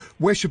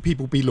where should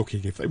people be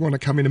looking if they want to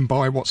come in and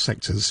buy? What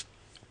sectors?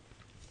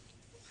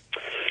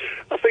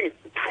 I think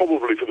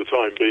probably for the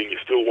time being you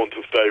still want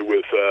to stay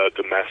with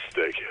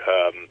domestic.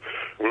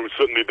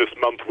 Certainly this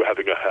month we're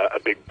having a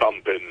big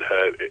bump in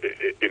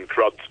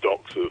crud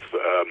stocks of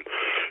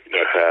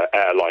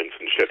airlines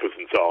and shippers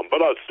and so on.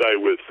 But I'd stay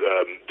with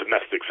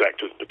domestic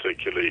sectors,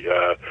 particularly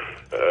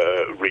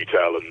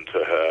retail, and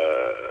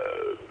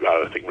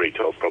I think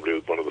retail's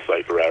probably one of the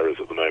safer areas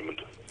at the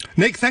moment.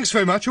 Nick, thanks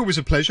very much. Always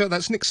a pleasure.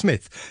 That's Nick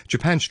Smith,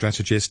 Japan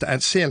strategist at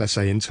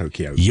CLSA in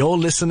Tokyo. You're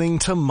listening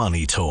to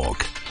Money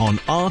Talk on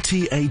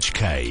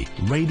RTHK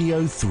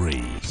Radio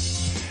 3.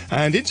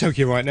 And in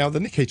Tokyo right now, the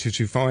Nikkei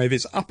 225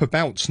 is up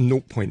about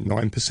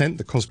 0.9%.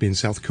 The Kospi in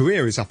South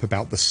Korea is up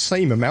about the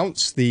same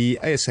amount. The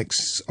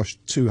ASX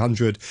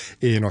 200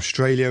 in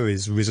Australia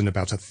is risen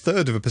about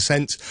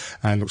 1/3%.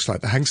 And looks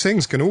like the Hang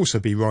Seng's can also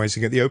be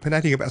rising at the open,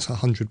 adding about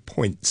 100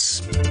 points.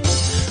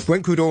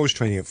 Brent crude oil is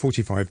trading at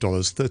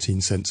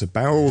 $45.13 a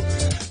barrel.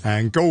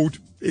 And gold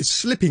is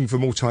slipping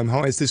from all-time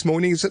highs this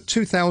morning. It's at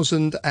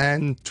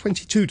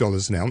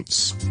 $2,022 an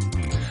ounce.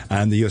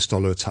 And the US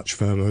dollar a touch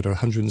firmer at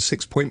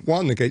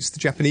 106.1 against the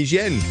Japanese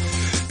yen.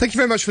 Thank you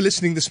very much for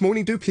listening this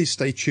morning. Do please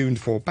stay tuned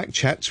for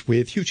Backchat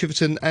with Hugh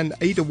Chiverton and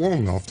Ada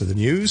Wong after the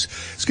news.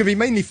 It's going to be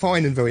mainly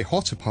fine and very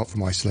hot, apart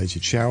from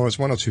isolated showers,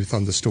 1 or 2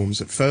 thunderstorms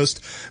at first.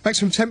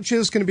 Maximum temperature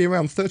is going to be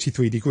around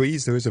 33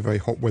 degrees. There is a very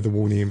hot weather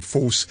warning in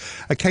force.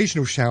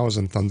 Occasional showers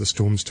and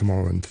thunderstorms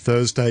tomorrow and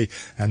Thursday,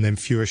 and then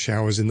fewer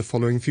showers in the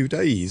following few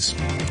days.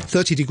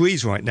 30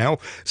 degrees right now,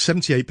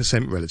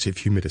 78% relative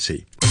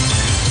humidity.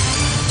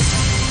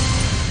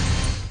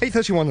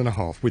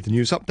 8:31.5 with the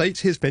news update.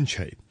 Here's Ben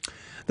Che.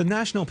 The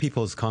National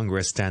People's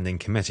Congress Standing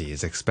Committee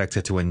is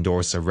expected to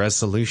endorse a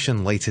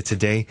resolution later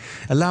today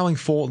allowing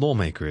 4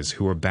 lawmakers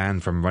who were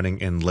banned from running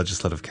in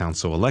Legislative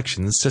Council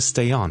elections to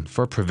stay on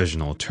for a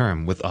provisional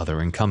term with other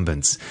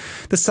incumbents.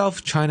 The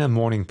South China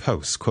Morning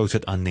Post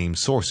quoted unnamed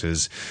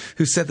sources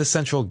who said the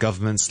central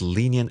government's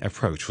lenient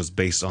approach was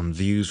based on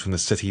views from the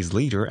city's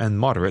leader and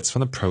moderates from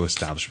the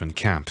pro-establishment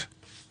camp.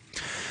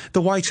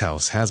 The White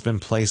House has been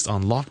placed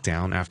on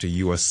lockdown after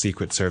U.S.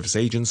 Secret Service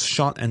agents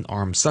shot an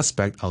armed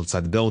suspect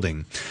outside the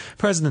building.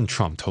 President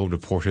Trump told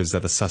reporters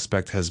that the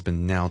suspect has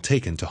been now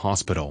taken to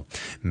hospital.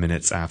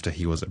 Minutes after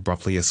he was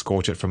abruptly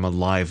escorted from a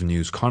live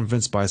news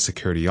conference by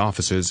security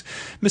officers,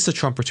 Mr.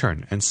 Trump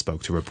returned and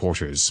spoke to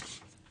reporters.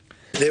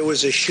 There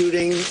was a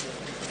shooting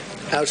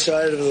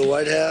outside of the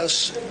White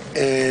House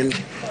and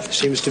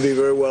seems to be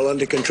very well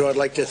under control. I'd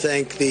like to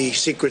thank the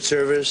Secret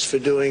Service for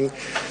doing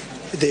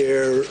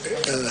their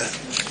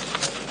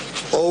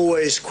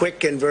always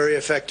quick and very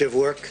effective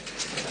work,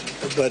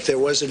 but there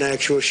was an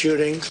actual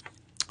shooting.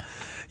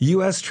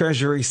 U.S.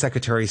 Treasury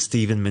Secretary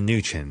Steven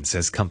Mnuchin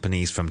says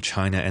companies from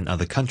China and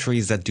other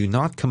countries that do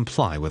not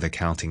comply with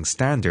accounting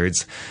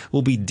standards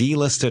will be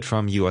delisted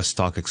from U.S.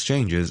 stock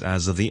exchanges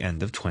as of the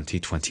end of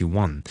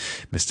 2021.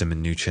 Mr.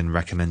 Mnuchin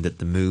recommended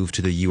the move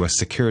to the U.S.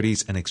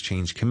 Securities and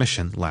Exchange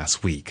Commission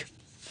last week.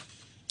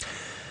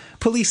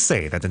 Police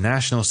say that the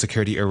national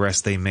security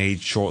arrest they made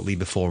shortly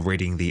before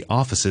raiding the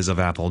offices of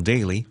Apple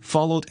Daily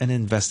followed an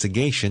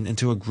investigation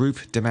into a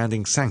group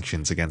demanding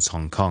sanctions against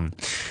Hong Kong.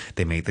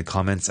 They made the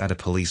comments at a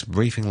police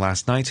briefing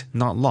last night,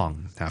 not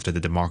long after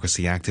the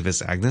democracy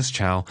activist Agnes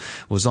Chow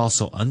was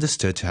also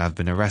understood to have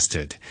been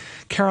arrested.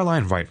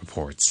 Caroline Wright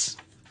reports.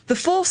 The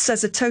force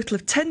says a total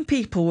of 10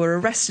 people were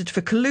arrested for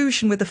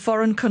collusion with a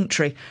foreign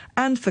country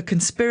and for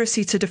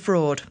conspiracy to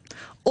defraud.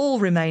 All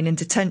remain in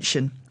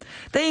detention.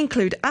 They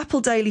include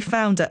Apple Daily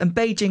founder and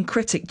Beijing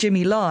critic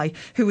Jimmy Lai,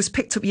 who was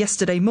picked up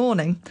yesterday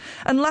morning,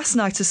 and last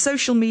night a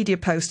social media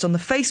post on the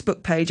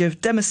Facebook page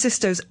of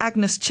Demosisto's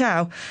Agnes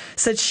Chow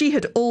said she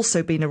had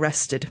also been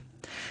arrested.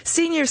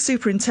 Senior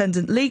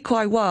Superintendent Lee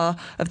Kwai-wah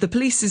of the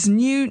police's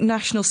new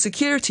National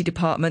Security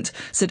Department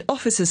said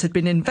officers had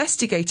been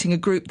investigating a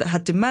group that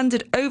had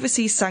demanded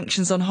overseas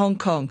sanctions on Hong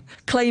Kong,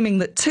 claiming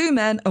that 2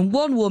 men and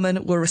 1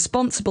 woman were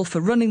responsible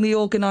for running the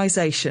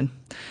organisation.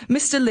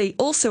 Mr. Lee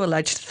also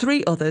alleged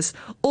 3 others,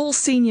 all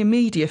senior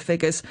media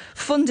figures,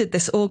 funded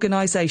this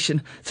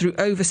organisation through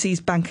overseas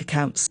bank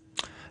accounts.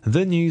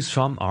 The news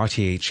from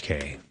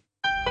RTHK.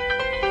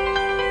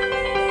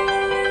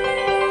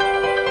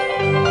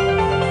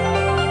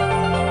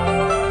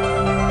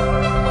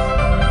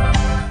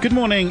 Good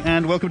morning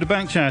and welcome to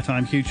Backchat.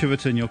 I'm Hugh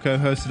Chiverton, your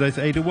co-host. Today's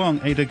Ada Wong.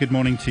 Ada, good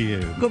morning to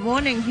you. Good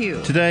morning,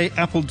 Hugh. Today,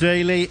 Apple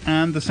Daily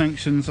and the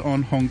sanctions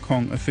on Hong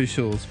Kong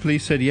officials.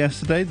 Police said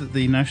yesterday that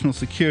the national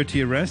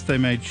security arrest they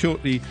made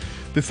shortly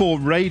before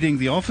raiding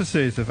the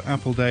offices of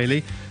Apple Daily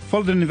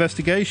followed an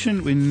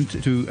investigation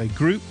into a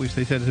group which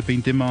they said had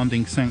been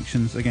demanding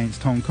sanctions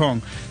against Hong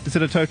Kong. They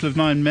said a total of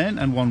 9 men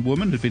and 1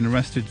 woman had been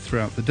arrested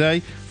throughout the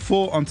day.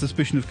 4 on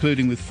suspicion of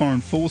colluding with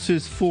foreign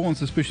forces, 4 on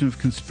suspicion of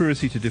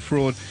conspiracy to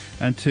defraud,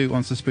 and 2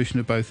 on suspicion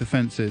of both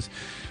offences.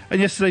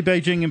 And yesterday,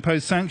 Beijing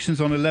imposed sanctions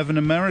on 11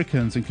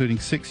 Americans, including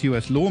 6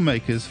 US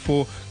lawmakers,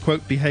 for,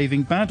 quote,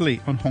 behaving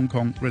badly on Hong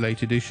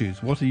Kong-related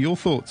issues. What are your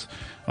thoughts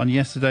on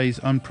yesterday's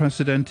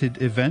unprecedented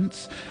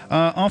events?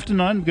 After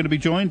 9, we're going to be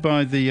joined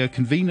by the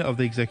convener of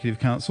the Executive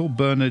Council,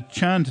 Bernard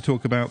Chan, to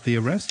talk about the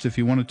arrest. If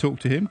you want to talk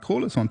to him,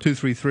 call us on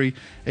 233-88266.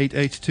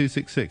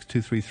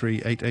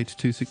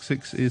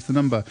 233-88266 is the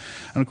number.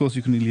 And, of course,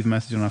 you can leave a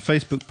message on our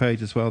Facebook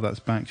page as well. That's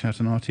Backchat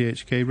and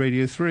RTHK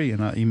Radio 3,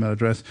 and our email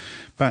address,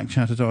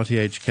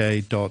 backchat@rthk.hk.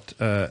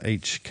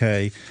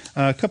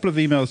 A couple of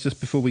emails just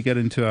before we get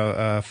into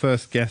our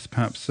first guest,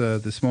 perhaps,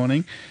 this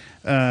morning.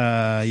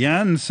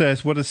 Yan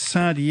says, what a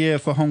sad year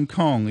for Hong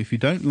Kong. If you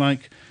don't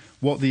like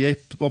what the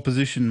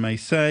opposition may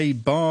say,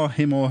 bar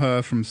him or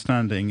her from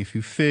standing. If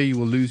you fear you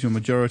will lose your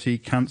majority,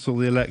 cancel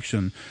the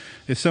election.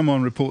 If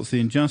someone reports the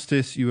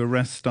injustice, you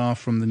arrest staff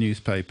from the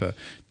newspaper.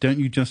 Don't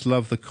you just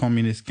love the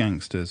communist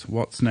gangsters?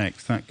 What's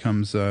next? That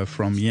comes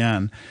from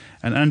Yan.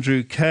 And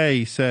Andrew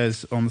Kay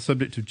says, on the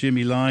subject of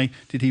Jimmy Lai,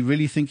 did he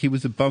really think he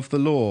was above the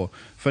law?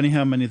 Funny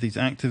how many of these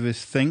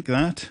activists think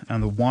that,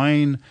 and the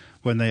whine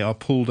when they are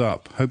pulled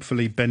up.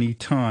 Hopefully Benny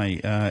Tai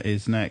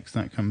is next.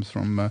 That comes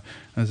from,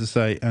 as I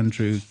say,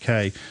 Andrew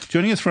Kay.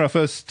 Joining us for our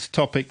first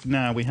topic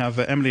now, we have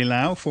Emily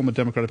Lau, former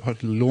Democratic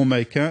Party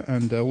lawmaker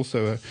and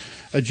also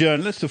a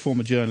journalist, a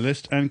former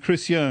journalist, and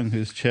Chris Yeung,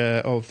 who's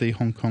chair of the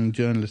Hong Kong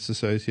Journalists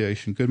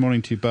Association. Good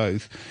morning to you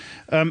both.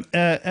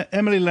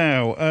 Emily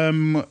Lau,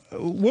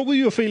 what were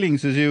your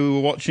feelings as you were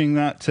watching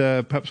that,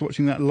 perhaps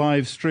watching that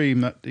live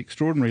stream, that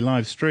extraordinary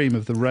live stream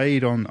of the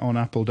raid on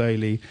Apple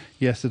Daily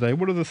yesterday?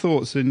 What are the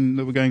thoughts that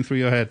were going through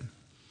your head?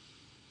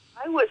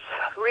 I was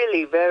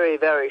really very,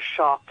 very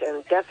shocked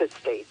and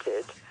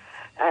devastated,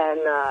 and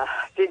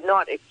did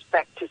not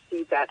expect to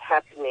see that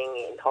happening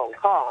in Hong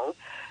Kong.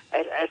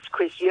 As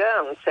Chris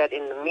Yeung said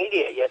in the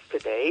media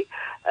yesterday,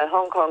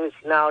 Hong Kong is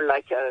now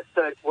like a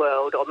third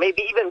world or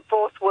maybe even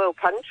fourth world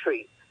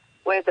country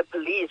where the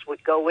police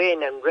would go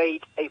in and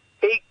raid a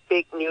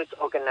big news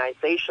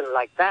organization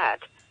like that.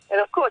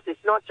 And of course,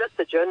 it's not just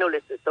the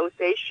Journalists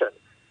Association,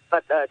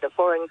 but the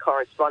Foreign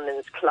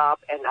Correspondents Club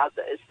and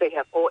others. They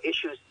have all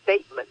issued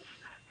statements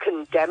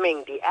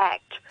condemning the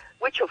act,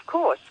 which of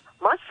course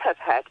must have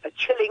had a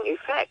chilling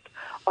effect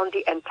on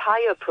the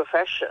entire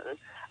profession.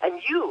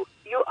 And you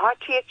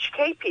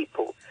RTHK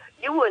people,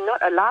 you were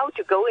not allowed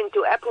to go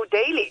into Apple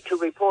Daily to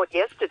report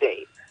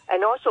yesterday.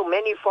 And also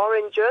many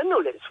foreign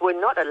journalists were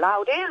not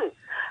allowed in.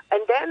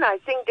 And then I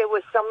think there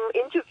was some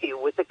interview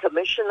with the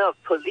Commissioner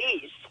of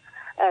Police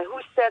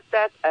who said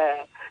that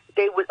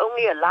they would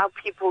only allow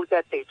people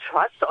that they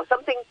trust or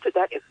something to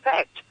that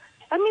effect.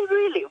 I mean,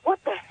 really,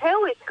 what the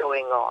hell is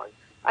going on?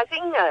 I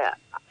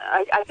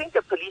think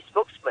the police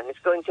spokesman is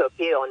going to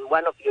appear on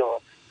one of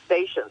your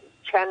station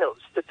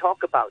channels to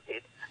talk about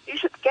it. You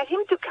should get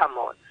him to come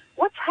on.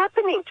 What's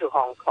happening to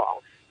Hong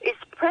Kong? Is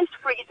press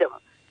freedom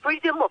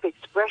of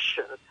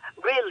expression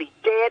really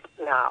dead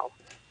now?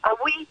 Are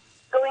we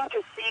going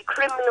to see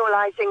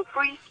criminalizing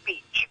free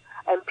speech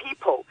and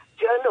people,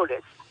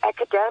 journalists,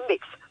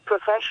 academics,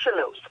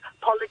 professionals,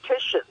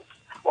 politicians,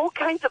 all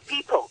kinds of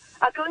people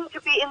are going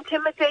to be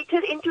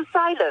intimidated into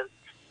silence?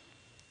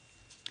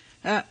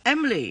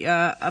 Emily,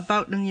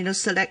 about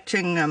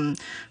selecting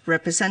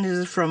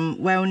representatives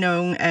from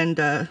well-known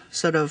and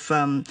sort of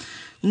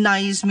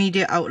nice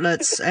media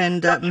outlets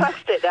and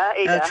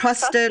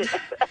trusted,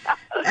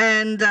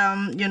 and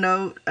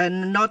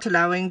and not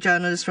allowing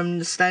journalists from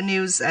the Stan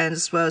News and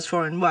as well as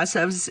foreign wire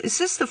services. Is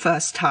this the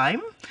first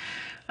time?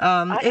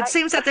 It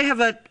seems that they have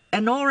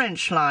an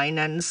orange line,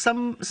 and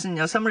some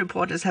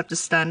reporters have to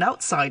stand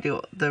outside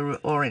the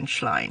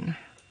orange line.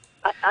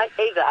 I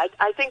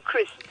think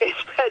Chris is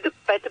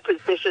better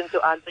positioned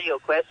to answer your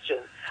question.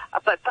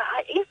 But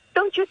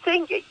don't you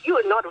think you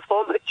are not a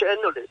former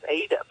journalist,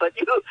 Ada, but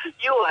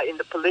you are in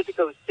the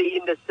political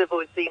scene, the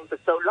civil scene for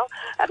so long?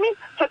 I mean,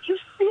 have you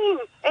seen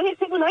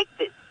anything like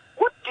this?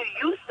 What do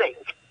you think?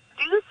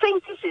 Do you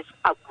think this is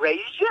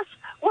outrageous?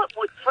 What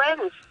would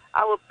friends,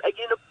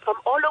 from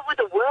all over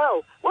the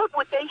world, what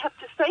would they have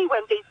to say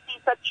when they see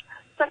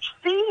such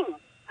scenes?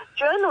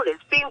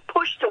 Journalists being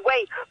pushed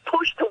away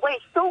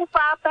so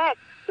far back,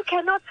 you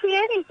cannot see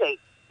anything.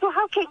 So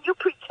how can you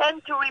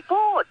pretend to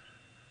report?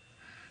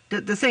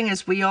 The thing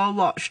is, we all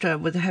watched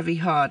with a heavy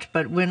heart,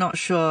 but we're not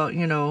sure,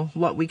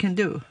 what we can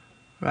do,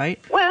 right?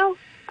 Well,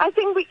 I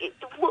think we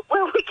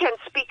can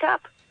speak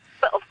up.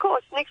 But of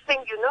course, next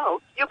thing you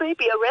know, you may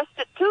be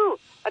arrested too.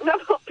 A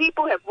number of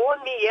people have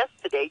warned me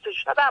yesterday to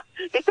shut up.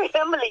 They say,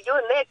 Emily,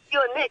 you're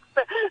next.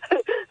 But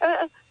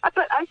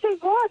I say,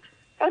 what?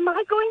 Am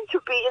I going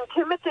to be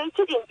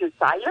intimidated into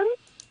silence?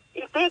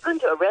 If they're going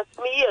to arrest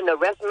me and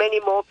arrest many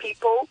more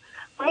people,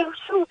 well,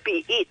 so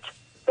be it.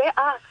 There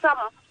are some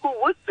who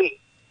would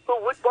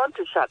want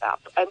to shut up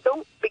and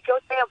don't,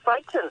 because they are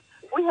frightened.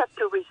 We have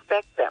to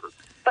respect them.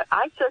 But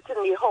I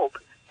certainly hope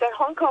that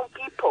Hong Kong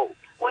people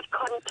would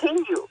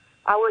continue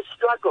our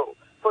struggle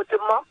for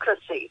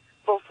democracy,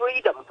 for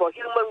freedom, for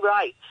human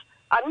rights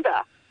under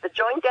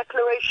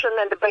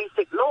and the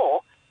basic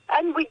law,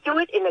 and we do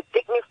it in a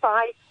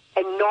dignified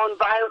and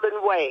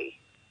non-violent way.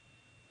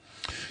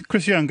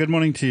 Chris Young, good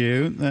morning to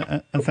you,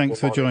 and thanks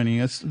for joining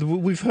us.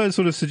 We've heard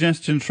sort of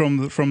suggestions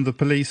from the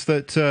police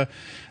that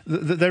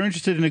they're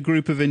interested in a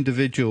group of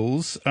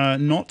individuals,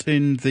 not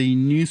in the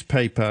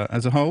newspaper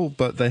as a whole,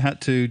 but they had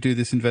to do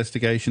this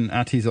investigation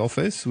at his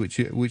office, which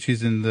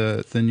is in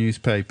the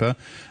newspaper.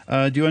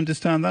 Do you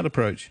understand that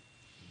approach?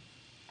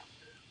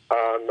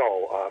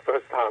 No.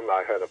 First time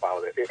I heard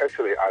about it.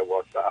 Actually, I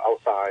was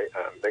outside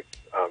the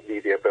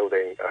media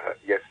building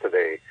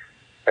yesterday.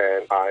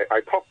 And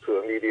I talked to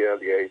a media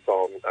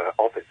liaison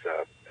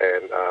officer,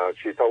 and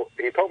he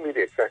told me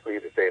exactly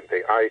the same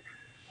thing. I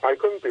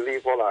couldn't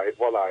believe what I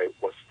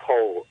was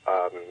told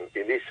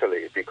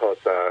initially, because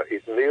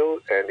it's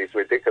new and it's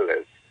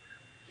ridiculous.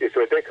 It's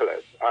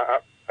ridiculous.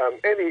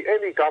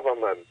 Any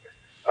government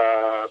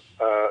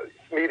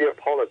media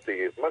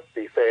policy must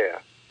be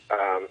fair.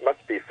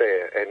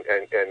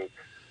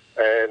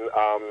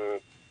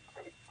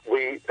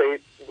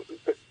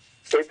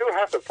 They do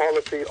have a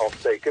policy of,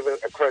 say, giving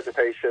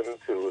accreditation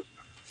to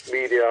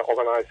media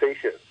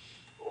organizations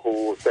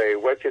who, say,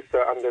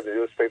 register under the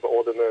newspaper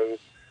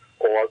ordinance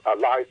or are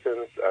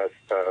licensed as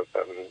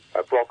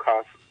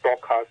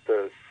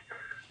broadcasters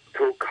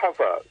to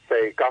cover,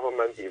 say,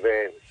 government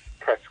events,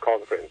 press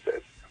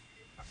conferences.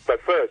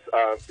 But first,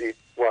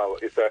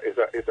 it's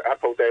an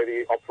Apple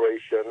Daily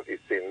operation.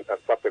 It's in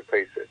public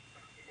places.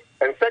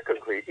 And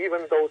secondly,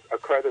 even those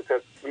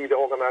accredited media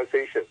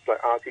organizations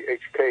like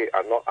RTHK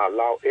are not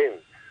allowed in.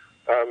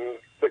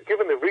 But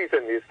given the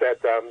reason is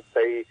that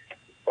they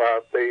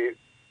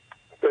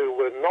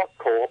were not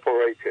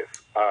cooperative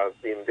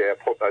in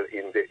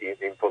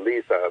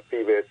police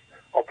previous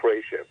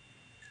operation.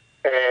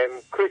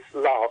 And Chris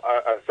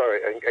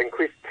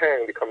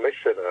Tang, the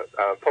commissioner,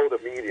 told the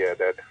media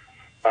that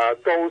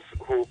those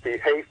who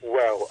behave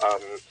well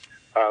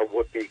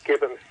would be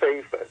given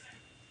favors.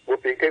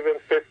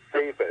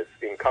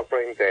 In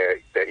covering their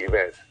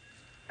events.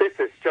 This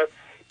is just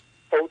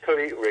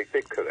totally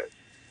ridiculous.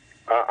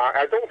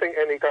 I don't think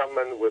any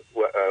government would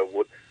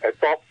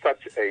adopt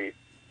such a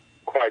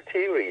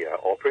criteria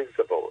or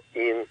principle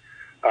in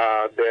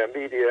their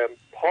media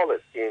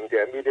policies.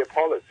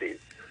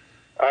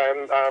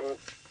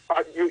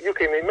 You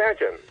can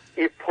imagine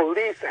if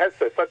police has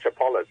such a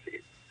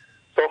policy.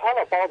 So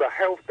how about the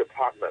health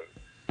department?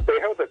 They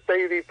held a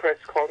daily press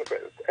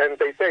conference, and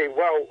they say,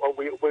 well,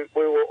 we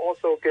will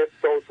also give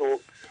those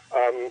who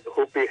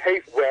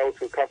behave well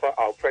to cover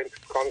our press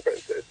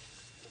conferences.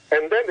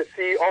 And then the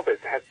CE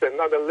office has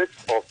another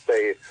list of,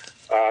 say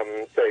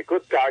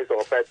good guys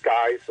or bad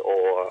guys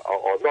or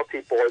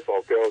naughty boys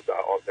or girls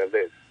are on the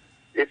list.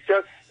 It's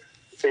just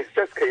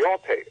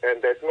chaotic,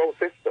 and there's no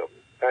system.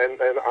 And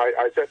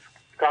I just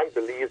can't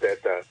believe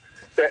that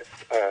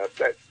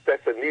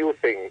that's a new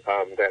thing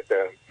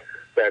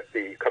that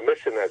the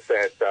commissioner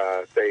said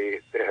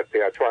they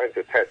are trying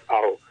to test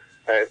out,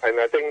 and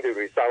I think the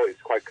result is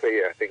quite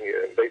clear. I think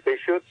they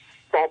should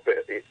stop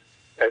it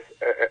as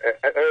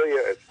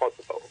earlier as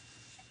possible.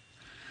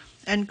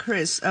 And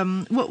Chris,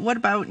 what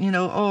about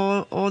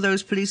all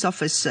those police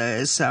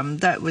officers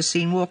that were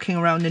seen walking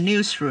around the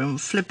newsroom,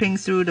 flipping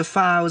through the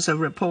files of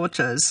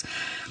reporters,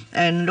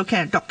 and looking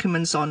at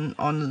documents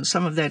on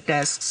some of their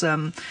desks?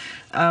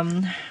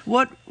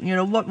 What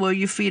were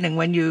you feeling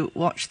when you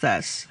watched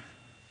this?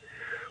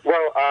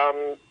 Well,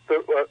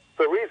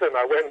 the reason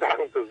I went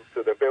down to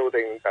the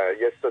building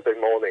yesterday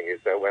morning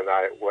is that when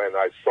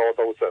I saw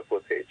those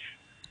footage,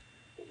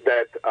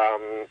 that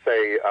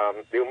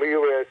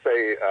numerous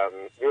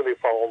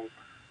uniform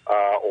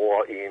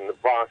or in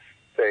vast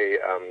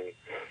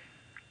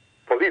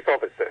police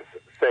officers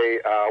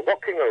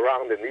walking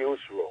around the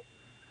newsroom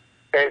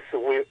as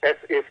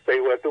if they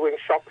were doing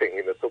shopping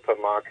in the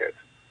supermarket.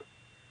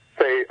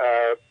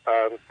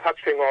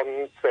 Touching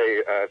on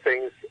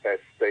things as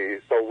they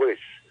so wish.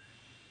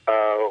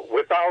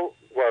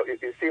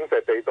 It seems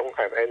that they don't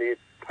have any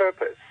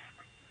purpose.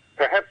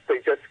 Perhaps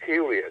they're just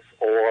curious,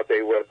 or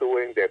they were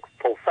doing their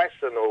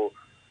professional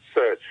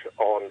search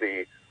on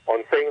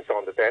things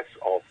on the desk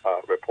of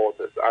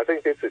reporters. I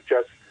think this is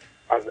just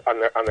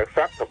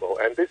unacceptable,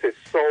 and this is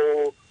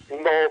so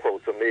novel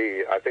to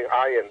me. I think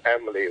I and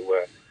Emily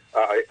were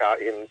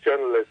in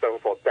journalism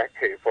for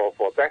decades.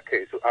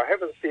 I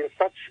haven't seen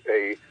such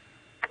a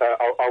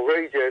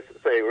outrageous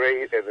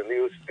raid in the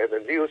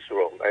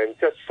newsroom, and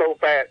just so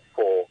bad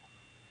for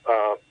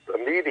the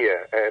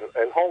media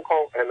and Hong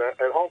Kong and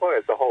Hong Kong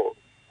as a whole.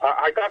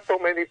 I got so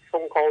many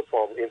phone calls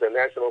from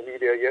international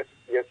media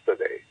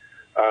yesterday,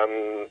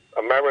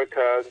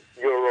 America,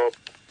 Europe,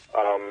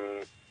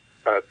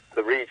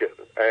 the region,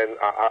 and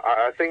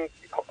I think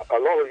a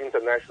lot of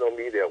international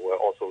media were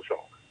also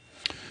shocked.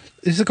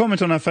 This is a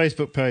comment on our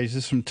Facebook page.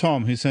 This is from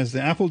Tom, who says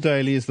the Apple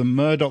Daily is the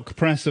Murdoch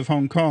press of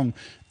Hong Kong,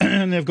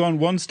 and they've gone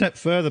one step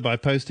further by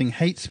posting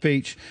hate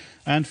speech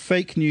and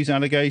fake news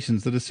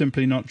allegations that are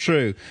simply not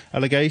true.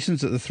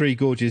 Allegations that the Three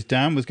Gorges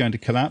Dam was going to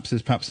collapse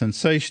is perhaps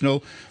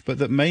sensational, but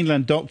that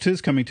mainland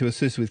doctors coming to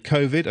assist with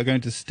COVID are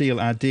going to steal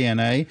our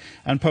DNA,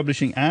 and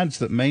publishing ads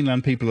that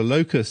mainland people are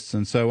locusts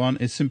and so on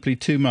is simply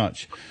too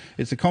much.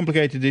 It's a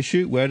complicated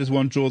issue. Where does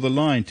one draw the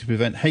line to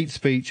prevent hate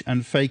speech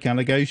and fake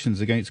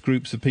allegations against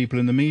groups of people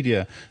in the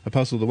media? A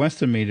puzzle the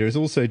Western media is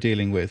also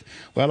dealing with.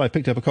 Well, I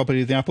picked up a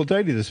copy of the Apple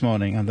Daily this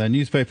morning, and their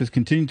newspapers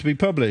continue to be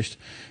published.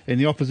 In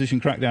the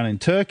opposition crackdown in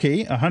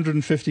Turkey,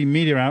 150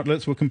 media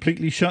outlets were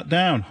completely shut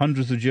down,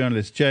 hundreds of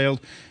journalists jailed,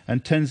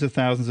 and tens of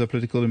thousands of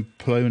political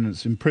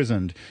opponents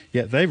imprisoned.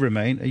 Yet they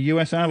remain a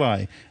US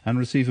ally and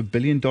receive $1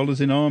 billion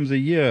in arms a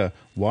year.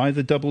 Why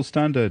the double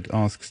standard,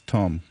 asks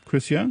Tom.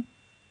 Chris Young?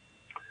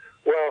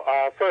 Well,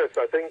 first,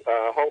 I think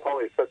Hong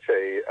Kong is such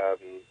a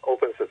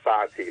open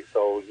society.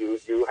 So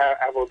you have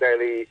Apple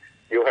Daily,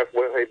 you have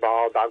Wenhui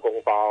Bao, Da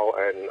Gong Bao,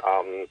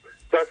 and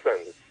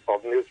dozens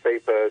of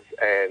newspapers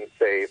and,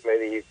 say,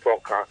 many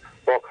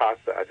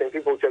broadcasters. I think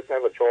people just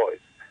have a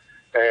choice.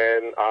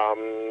 And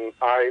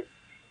I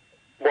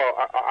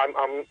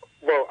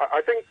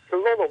think a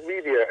lot of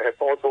media have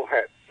also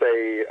had,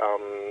 say,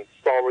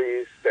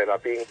 stories that are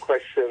being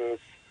questioned.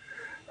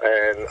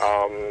 And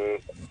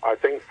I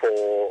think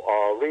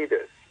for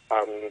readers,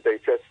 they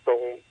just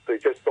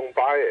don't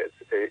buy it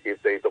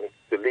if they don't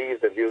believe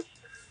the news,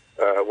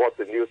 what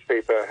the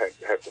newspaper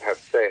have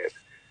said.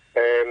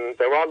 And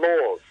there are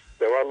laws,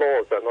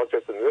 not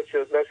just the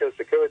national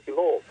security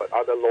law, but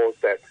other laws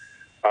that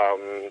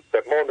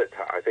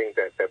monitor. I think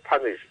that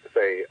punish,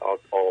 say,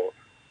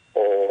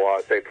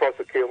 or say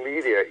prosecute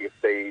media if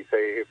they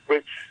say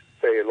breach,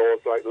 say, laws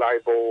like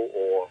libel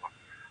or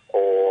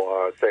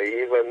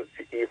say even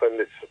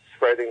the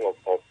spreading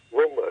of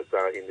rumors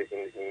in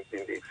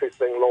the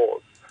existing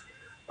laws.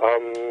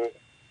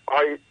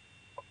 I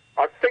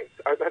think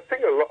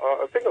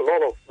a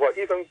lot of, well,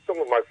 even some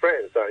of my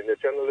friends in the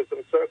journalism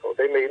circle,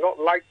 they may not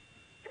like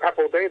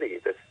Apple Daily,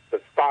 the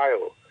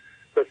style,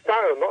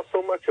 not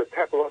so much a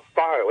tabloid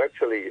style.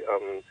 Actually,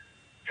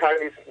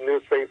 Chinese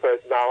newspapers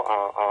now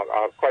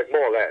are quite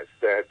more or less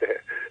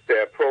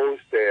their approach,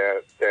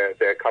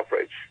 their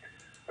coverage.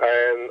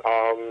 And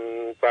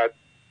but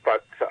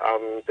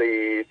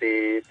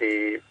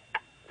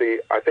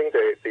I think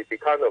the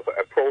kind of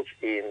approach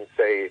in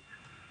say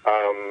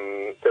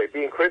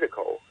being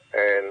critical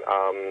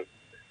and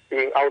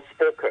being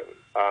outspoken,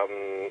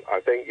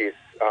 I think is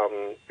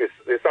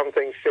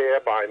something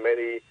shared by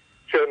many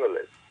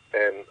journalists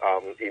and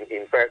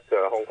in fact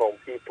Hong Kong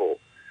people.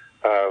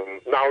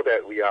 Now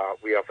that we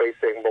are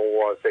facing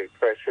more say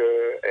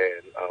pressure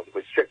and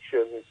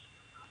restrictions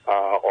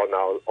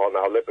on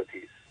our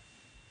liberties.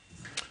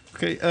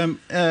 Okay,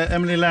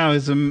 Emily Lau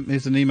is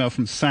an email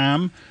from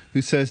Sam,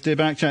 who says, Dear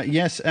Backchat,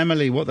 yes,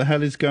 Emily, what the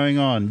hell is going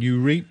on? You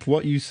reap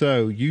what you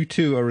sow. You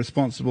too are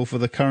responsible for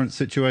the current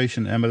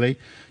situation, Emily.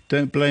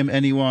 Don't blame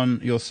anyone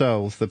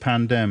yourselves, the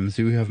pandems,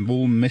 who have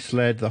all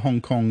misled the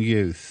Hong Kong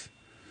youth.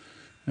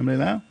 Emily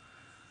Lau?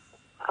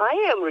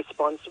 I am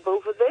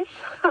responsible for this.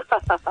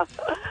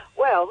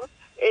 Well,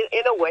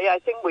 in a way, I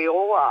think we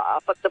all are.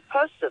 But the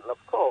person,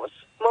 of course,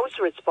 most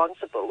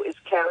responsible is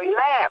Carrie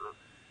Lam.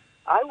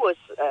 I was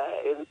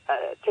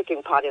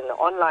taking part in an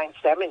online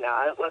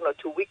seminar 1 or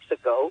 2 weeks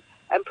ago,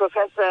 and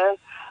Professor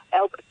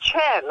Albert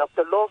Chan of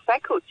the Law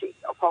Faculty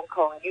of Hong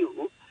Kong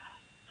U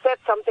said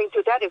something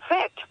to that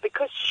effect,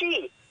 because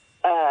she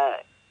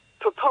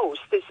proposed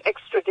this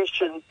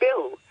extradition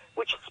bill,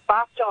 which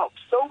sparked off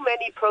so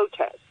many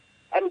protests.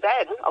 And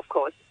then, of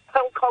course,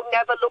 Hong Kong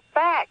never looked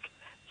back.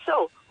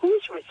 So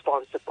who's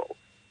responsible?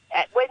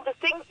 When the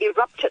thing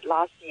erupted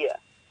last year,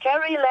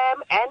 Carrie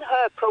Lam and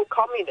her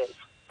pro-communist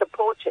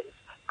supporters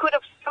could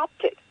have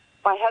stopped it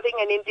by having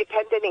an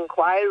independent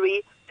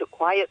inquiry to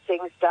quiet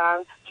things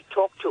down, to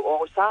talk to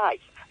all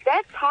sides.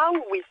 That's how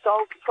we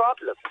solve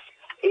problems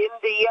in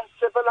the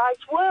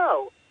civilized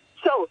world.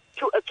 So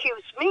to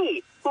accuse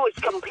me, who is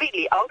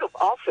completely out of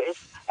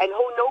office and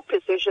hold no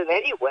position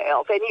anywhere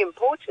of any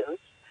importance,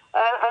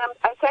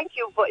 I thank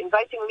you for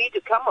inviting me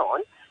to come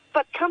on.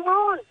 But come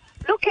on,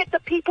 look at the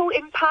people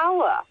in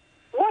power.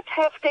 What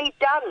have they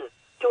done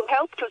to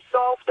help to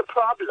solve the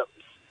problems?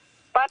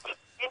 But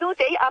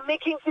they are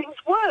making things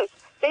worse.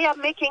 They are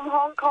making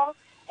Hong Kong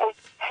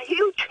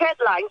huge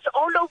headlines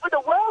all over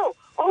the world,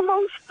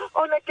 almost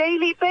on a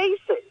daily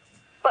basis.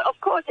 But, of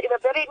course, in a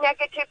very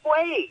negative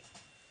way.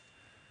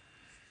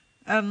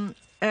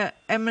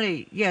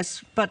 Emily,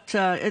 yes, but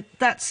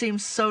that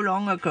seems so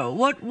long ago.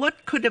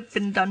 What could have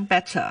been done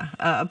better,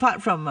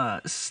 apart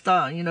from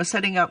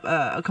setting up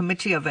a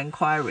committee of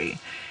inquiry?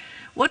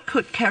 What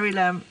could Carrie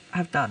Lam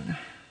have done?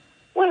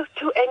 Well,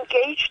 to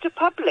engage the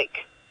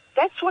public.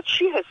 That's what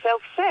she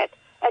herself said,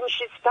 and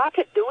she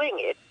started doing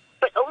it,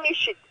 but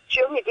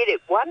she only did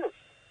it once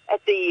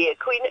at the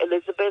Queen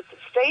Elizabeth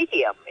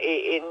Stadium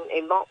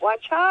in Mont Wan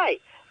Chai,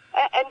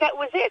 and that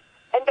was it.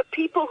 And the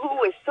people who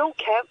were the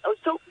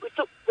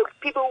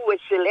people who were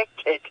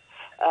selected,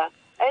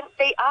 and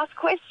they asked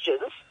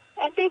questions,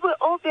 and they were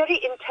all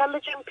very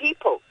intelligent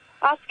people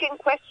asking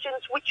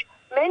questions which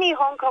many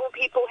Hong Kong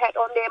people had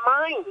on their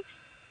minds.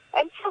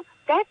 And so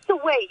that's the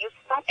way you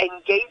start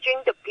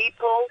engaging the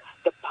people,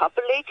 the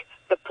public,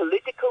 the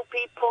political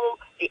people,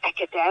 the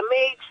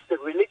academics, the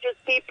religious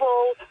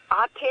people,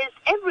 artists,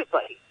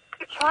 everybody,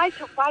 to try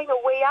to find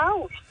a way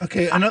out.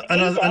 Okay,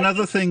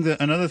 another thing that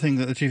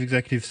the chief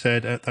executive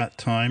said at that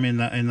time in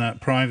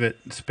that private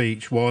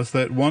speech was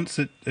that once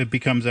it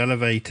becomes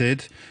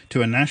elevated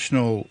to a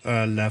national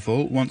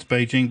level, once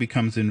Beijing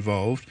becomes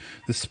involved,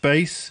 the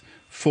space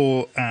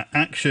for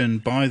action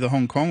by the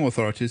Hong Kong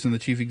authorities and the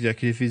chief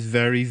executive is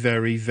very,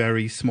 very,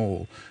 very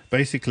small.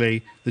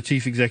 Basically, the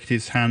chief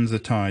executive's hands are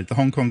tied. The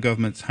Hong Kong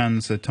government's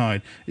hands are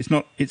tied.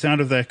 It's out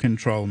of their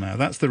control now.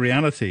 That's the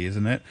reality,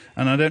 isn't it?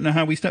 And I don't know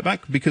how we step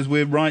back, because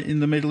we're right in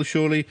the middle,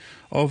 surely,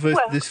 of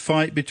this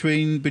fight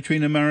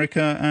between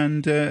America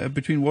and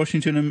between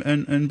Washington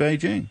and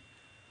Beijing.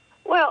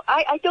 Well,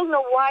 I don't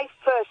know why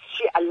first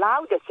she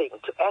allowed the thing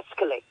to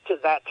escalate to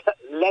that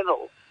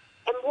level.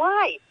 And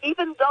why?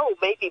 Even though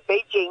maybe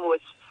Beijing was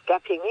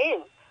stepping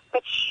in,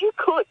 but she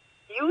could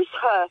use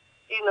her,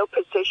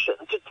 position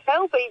to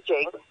tell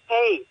Beijing,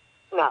 hey,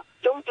 now,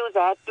 don't do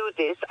that, do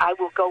this. I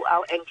will go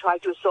out and try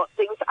to sort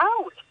things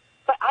out.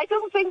 But I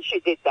don't think she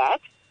did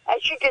that.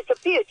 And she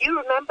disappeared.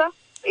 You remember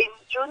in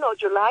June or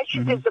July, she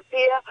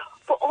disappeared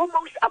for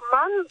almost a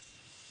month.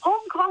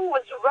 Hong Kong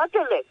was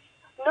rudderless,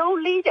 no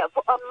leader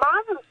for a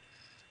month.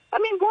 I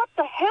mean, what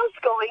the hell's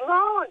going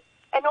on?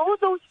 And all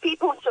those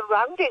people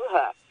surrounding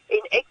her, in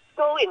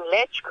EXCO, in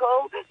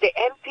LegCo, the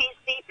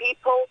MPC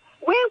people,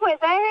 where were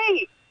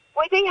they?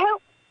 Why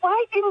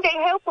didn't they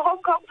help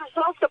Hong Kong to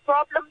solve the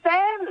problem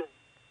then?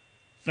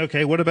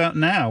 Okay, what about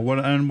now? What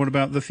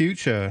about the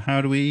future?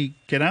 How do we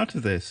get out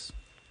of this?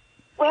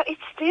 Well,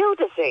 it's still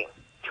the thing,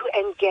 to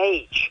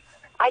engage.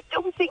 I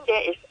don't think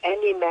there is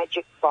any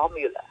magic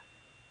formula.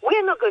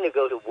 We're not going to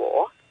go to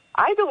war.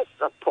 I don't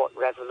support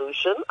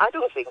revolution. I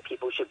don't think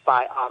people should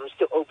buy arms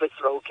to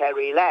overthrow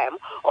Carrie Lam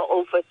or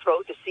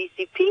overthrow the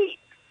CCP.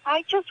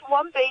 I just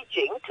want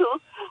Beijing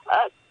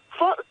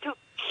to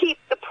keep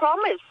the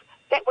promise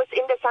that was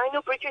in the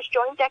Sino-British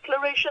Joint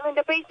Declaration and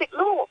the Basic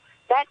Law,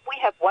 that we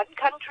have one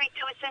country,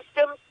 two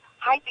systems,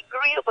 high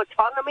degree of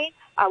autonomy,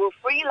 our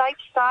free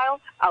lifestyle,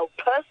 our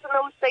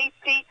personal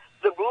safety,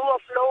 the rule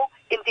of law,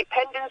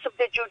 independence of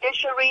the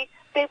judiciary.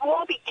 They will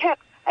all be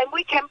kept, and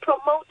we can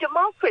promote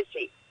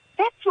democracy.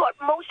 That's what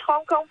most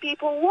Hong Kong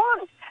people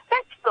want.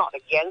 That's not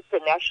against the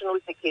national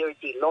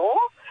security law.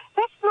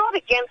 That's not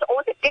against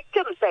all the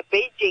dictums that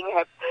Beijing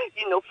have,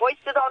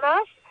 foisted on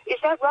us. Is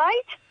that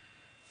right?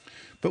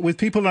 But with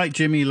people like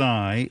Jimmy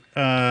Lai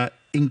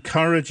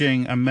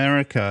encouraging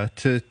America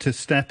to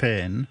step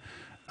in,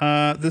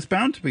 there's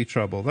bound to be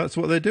trouble. That's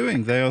what they're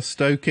doing. They are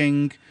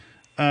stoking,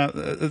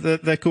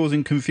 they're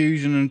causing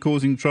confusion and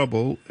causing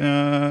trouble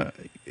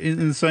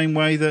in the same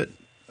way that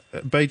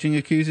Beijing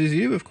accuses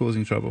you of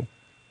causing trouble.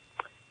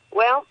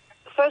 Well,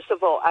 first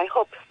of all, I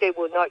hope they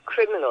will not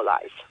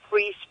criminalize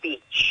free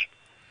speech,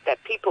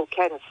 that people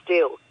can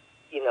still,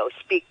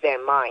 speak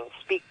their mind,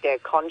 speak their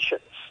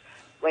conscience.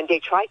 When they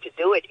tried to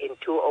do it in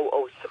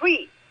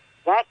 2003,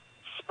 that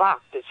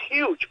sparked this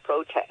huge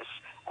protest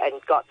and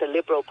got the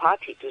Liberal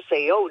Party to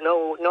say, "Oh,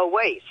 no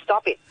way,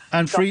 stop it."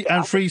 And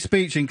free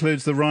speech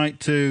includes the right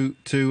to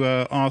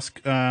ask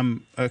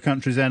a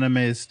country's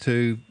enemies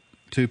to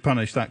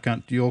punish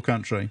your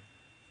country.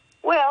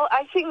 Well,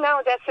 I think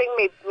now that thing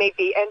may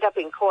maybe end up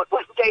in court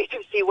one day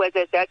to see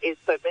whether that is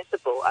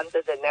permissible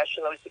under the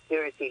national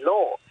security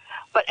law.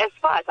 But as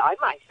far as I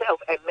myself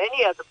and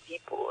many other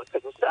people are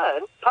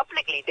concerned,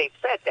 publicly they've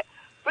said that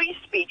free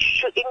speech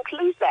should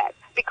include that,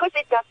 because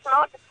it does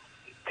not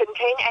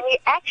contain any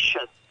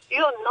action.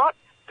 You're not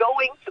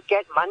going to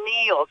get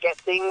money or get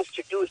things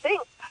to do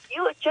things.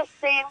 You are just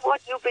saying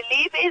what you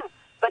believe in.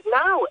 But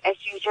now, as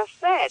you just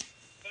said,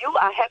 you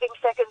are having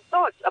second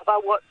thoughts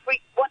about what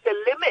the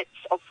limits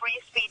of free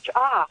speech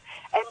are,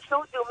 and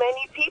so do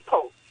many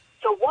people.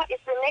 So what is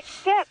the next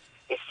step?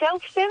 It's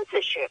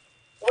self-censorship.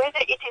 Whether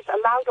it is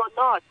allowed or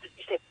not,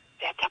 you say,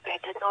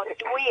 better not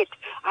do it.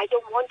 I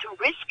don't want to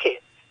risk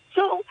it.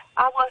 So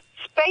our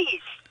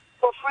space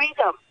for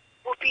freedom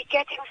will be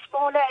getting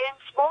smaller and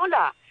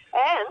smaller,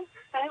 and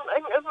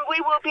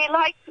we will be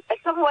like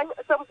someone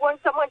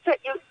said,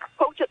 you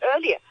quoted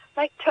earlier,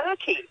 like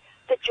Turkey.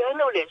 The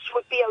journalists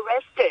would be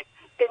arrested.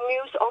 The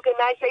news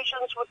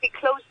organizations would be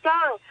closed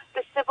down.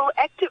 The civil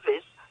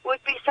activists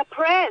would be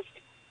suppressed.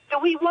 Do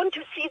we want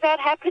to see that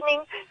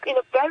happening in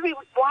a very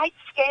wide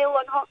scale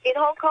in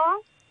Hong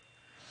Kong?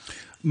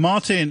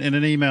 Martin, in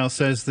an email,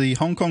 says the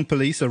Hong Kong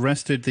police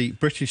arrested the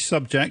British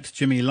subject,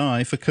 Jimmy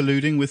Lai, for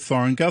colluding with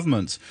foreign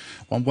governments.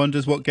 One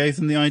wonders what gave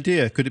them the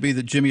idea. Could it be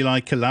that Jimmy Lai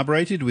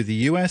collaborated with the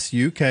US,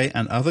 UK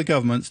and other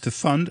governments to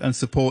fund and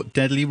support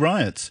deadly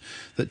riots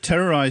that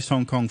terrorised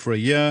Hong Kong for a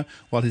year,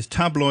 while his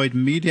tabloid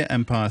media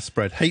empire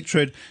spread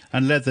hatred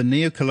and led the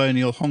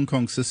neo-colonial Hong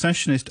Kong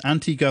secessionist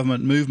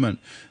anti-government movement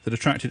that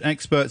attracted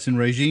experts in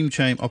regime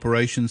change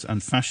operations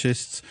and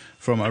fascists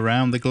from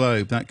around the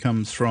globe? That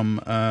comes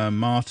from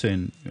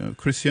Martin.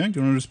 Chris Young, do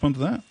you want to respond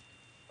to that?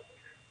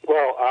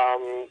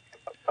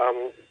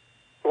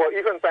 well,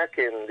 even back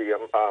in the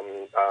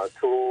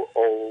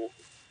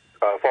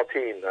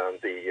 2014,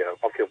 the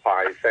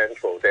Occupy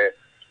Central, there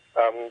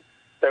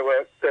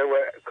were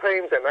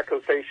claims and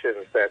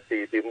accusations that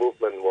the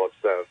movement was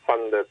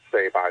funded,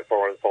 say, by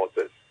foreign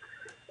forces.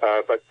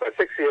 But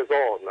 6 years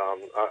on,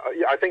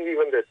 I think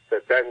even the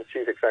then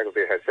chief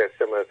executive has said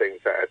similar things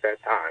at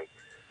that time.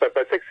 But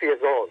 6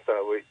 years on,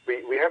 so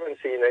we haven't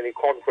seen any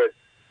concrete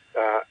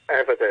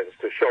evidence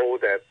to show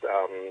that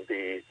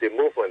the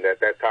movement at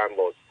that time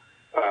was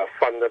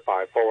funded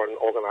by foreign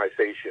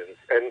organizations.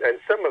 And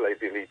similarly,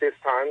 this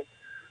time,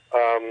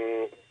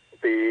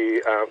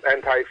 the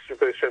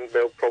anti-extradition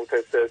bill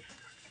protesters,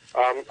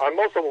 I'm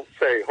also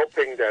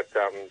hoping that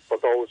for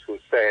those who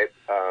said,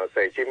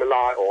 say, Jimmy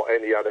Lai or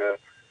any other,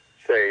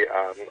 say,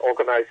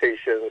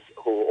 organizations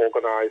who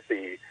organize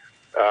the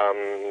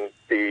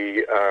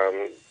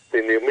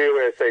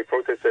numerous, say,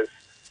 protesters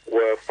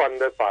were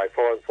funded by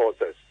foreign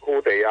forces,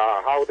 who they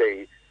are, how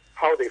they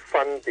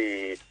fund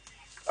the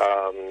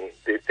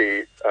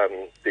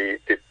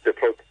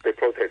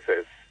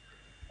protesters,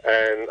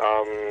 and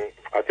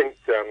I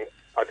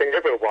think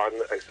everyone,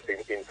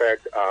 in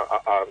fact,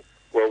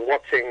 were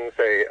watching,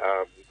 say,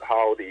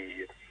 how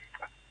the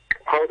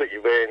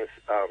events,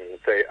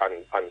 say,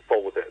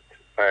 unfolded,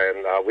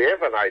 and we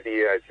have an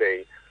idea,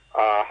 say,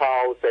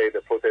 how, say,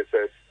 the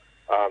protesters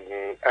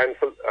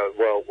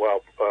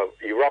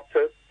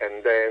erupted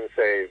and then,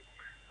 say,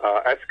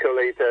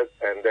 escalated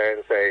and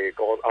then, say,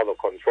 gone out of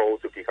control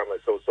to become a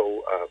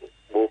social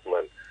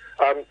movement.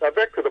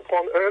 Back to the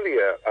point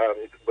earlier,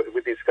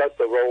 we discussed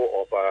the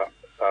role of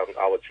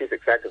our chief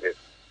executive.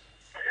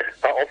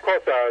 Of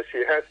course,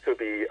 she has to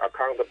be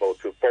accountable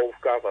to both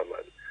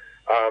government.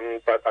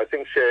 But I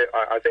think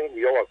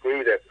we all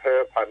agree that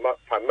her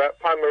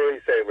primary,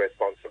 say,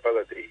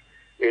 responsibility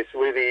is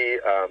really,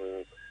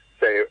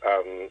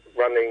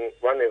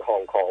 running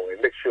Hong Kong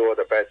and make sure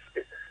the best,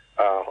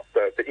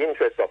 the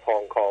interest of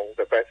Hong Kong,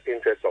 the best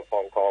interest of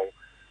Hong Kong,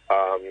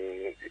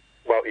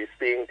 is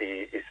being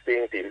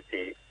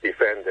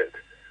defended.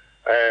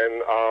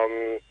 And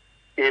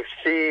if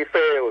she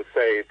fails,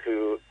 say,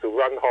 to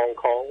run Hong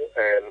Kong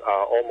and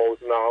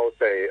almost now,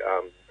 say,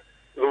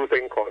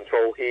 losing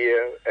control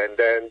here, and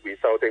then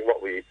resulting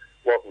what we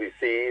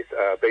see is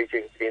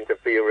Beijing's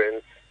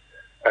interference.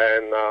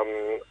 And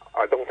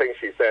I don't think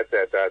she said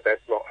that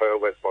that's not her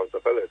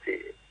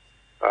responsibility.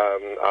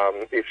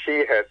 If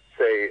she had,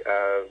 say,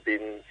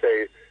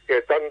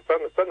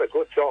 done a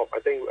good job, I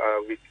think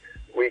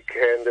we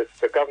can.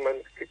 The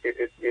government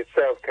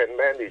itself can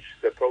manage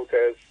the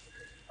protests,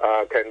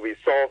 can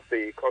resolve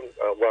the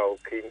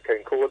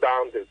can cool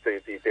down the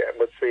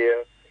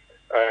atmosphere,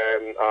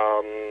 and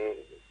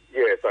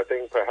yes, I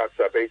think perhaps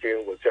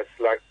Beijing would just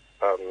like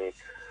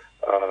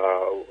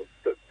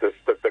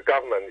the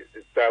government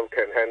itself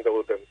can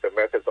handle the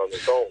matters on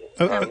its own.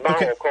 Now,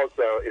 of course,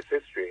 it's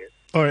history.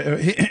 All right,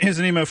 here's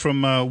an email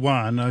from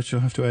Juan. I shall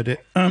have to edit.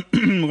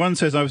 Juan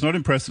says, I was not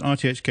impressed that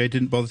RTHK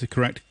didn't bother to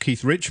correct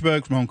Keith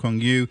Richburg from Hong Kong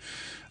U,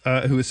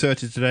 who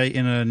asserted today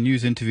in a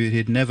news interview that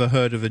he'd never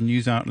heard of a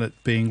news outlet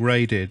being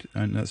raided.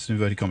 And that's an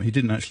inverted comma. He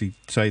didn't actually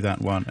say that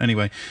one.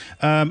 Anyway,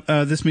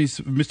 this means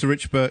Mr.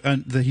 Richburg,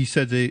 and he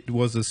said it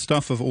was the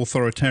stuff of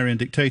authoritarian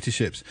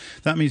dictatorships.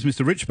 That means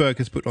Mr. Richburg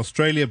has put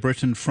Australia,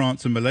 Britain,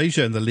 France and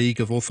Malaysia in the league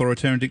of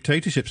authoritarian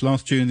dictatorships.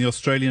 Last June, the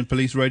Australian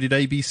police raided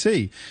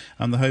ABC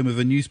and the home of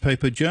a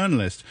newspaper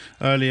journalist.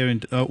 Earlier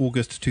in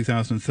August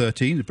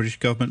 2013, the British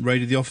government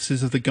raided the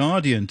offices of The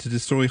Guardian to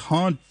destroy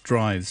hard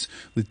drives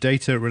with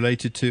data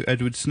related to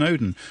Edward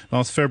Snowden.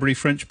 Last February,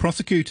 French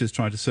prosecutors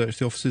tried to search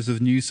the offices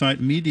of news site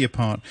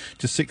Mediapart.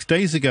 Just 6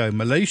 days ago,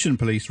 Malaysian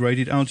police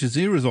raided Al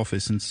Jazeera's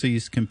office and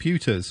seized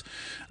computers.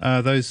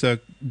 Those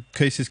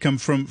cases come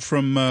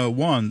from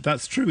Juan.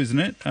 That's true, isn't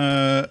it?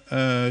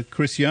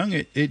 Chris Young,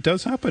 it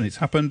does happen. It's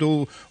happened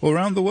all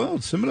around the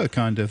world, similar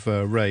kind of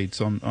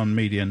raids on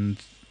media. And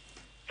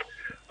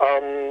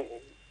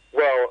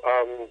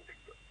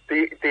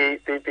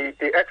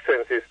the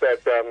essence is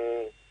that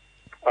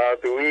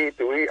do we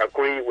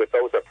agree with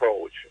those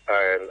approach?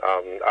 And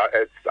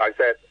as I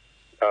said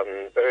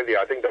earlier,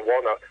 I think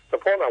the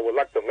point I would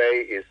like to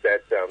make is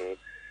that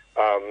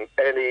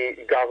any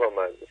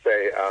government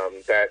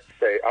that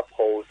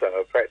upholds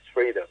press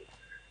freedom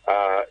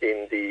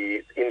in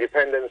the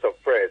independence of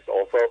press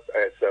or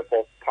as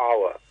for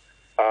power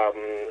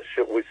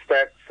should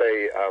respect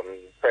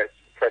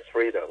press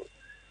freedom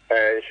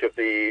and should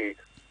be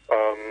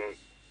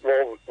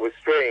more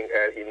restrained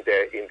in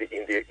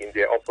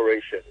their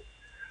operation.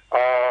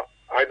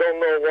 I don't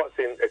know what's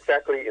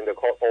exactly in the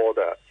court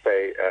order,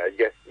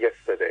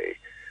 yesterday,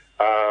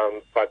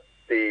 but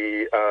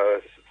the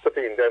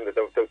superintendent,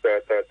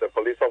 the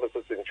police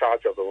officers in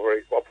charge of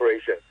the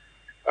operation,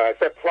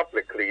 said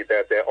publicly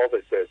that their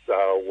officers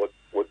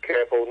would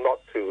careful not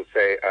to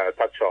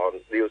touch on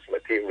news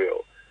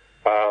material.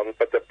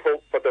 But the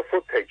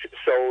footage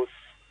shows,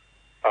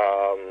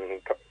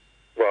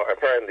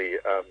 apparently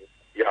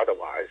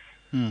otherwise,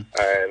 and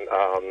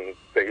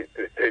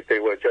they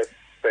were just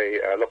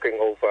looking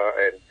over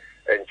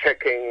and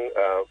checking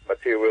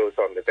materials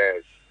on the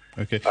desk.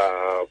 Okay.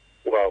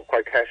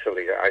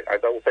 especially, I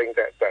don't think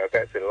that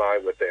that's in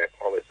line with their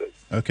policies.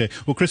 Okay.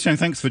 Well, Chris Young,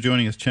 thanks for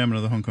joining us, Chairman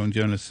of the Hong Kong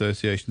Journalists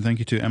Association. Thank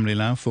you to Emily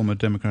Lau, former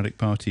Democratic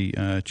Party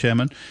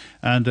Chairman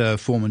and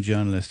former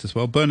journalist as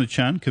well. Bernard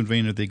Chan,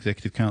 convener of the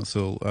Executive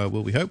Council,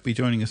 will, we hope, be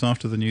joining us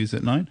after the news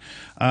at 9.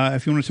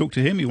 If you want to talk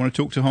to him, you want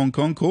to talk to Hong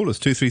Kong, call us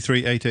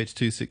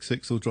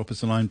 233-88266 or drop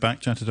us a line,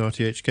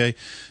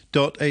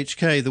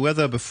 backchat@rthk.hk. The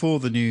weather before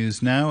the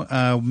news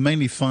now,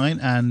 mainly fine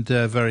and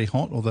very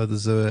hot, although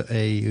there's a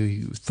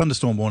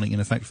thunderstorm warning in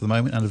effect for the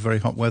moment and a very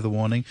hot weather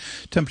warning.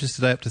 Temperatures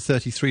today up to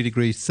 33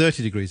 degrees,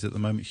 30 degrees at the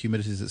moment.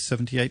 Humidity is at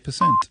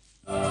 78%.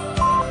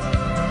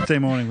 Day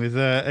morning with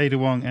Ada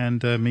Wong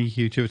and me,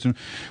 Hugh Chiverton.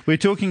 We're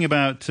talking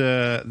about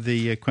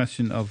the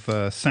question of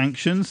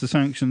sanctions, the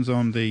sanctions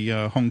on the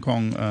Hong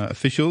Kong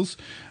officials,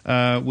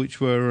 which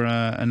were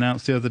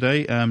announced the other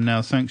day.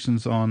 Now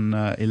sanctions on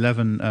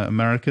 11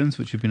 Americans,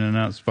 which have been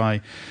announced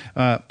by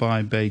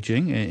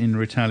Beijing in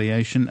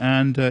retaliation,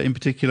 and in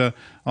particular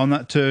on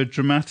that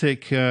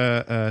dramatic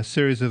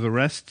series of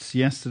arrests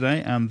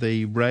yesterday and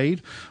the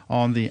raid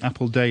on the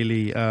Apple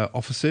Daily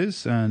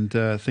offices and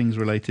things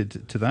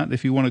related to that.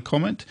 If you want to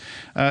comment,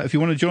 if you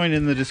want to join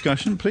in the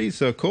discussion,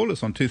 please call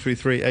us on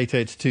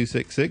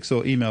 233-88266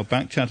 or email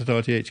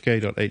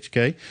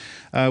backchat@rthk.hk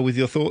with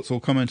your thoughts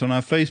or comment on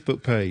our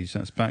Facebook page.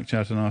 That's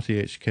Backchat and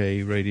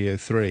RTHK Radio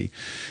 3.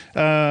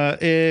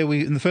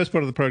 In the first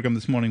part of the programme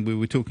this morning, we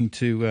were talking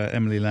to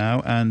Emily Lau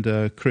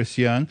and Chris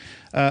Young.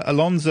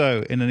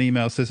 Alonzo, in an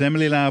email, says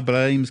Emily Lau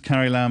blames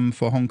Carrie Lam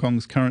for Hong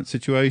Kong's current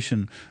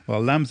situation.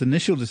 While Lam's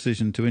initial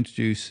decision to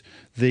introduce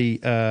the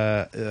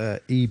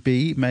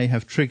EB may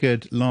have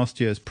triggered last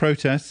year's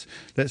protests,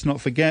 let's not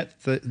forget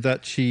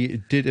that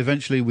she did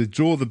eventually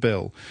withdraw the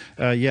bill.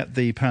 Yet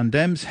the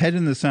Pandem's head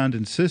in the sand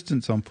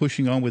insistence on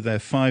pushing on with their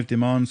 5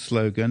 demands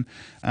slogan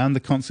and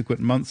the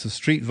consequent months of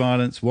street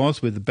violence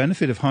was, with the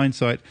benefit of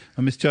hindsight,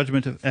 a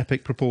misjudgment of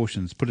epic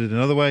proportions. Put it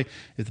another way,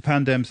 if the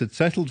Pandems had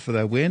settled for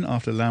their win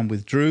after Lam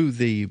withdrew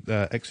the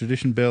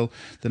extradition bill,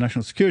 the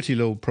national security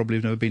law would probably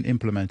have never been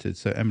implemented.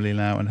 So Emily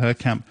Lau and her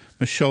camp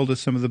must shoulder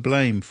some of the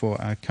blame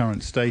for our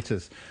current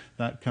status.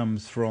 That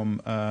comes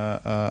from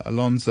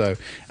Alonzo.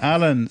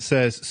 Alan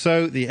says,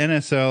 so the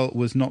NSL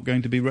was not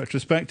going to be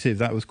retrospective.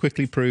 That was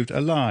quickly proved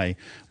a lie.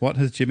 What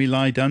has Jimmy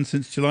Lai done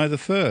since July the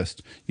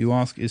 1st? You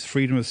ask, is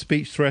freedom of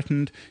speech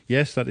threatened?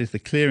 Yes, that is the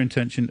clear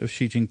intention of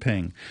Xi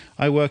Jinping.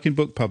 I work in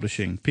book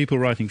publishing. People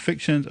writing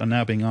fictions are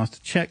now being asked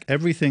to check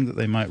everything that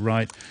they might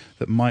write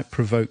that might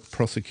provoke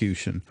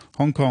prosecution.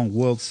 Hong Kong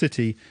World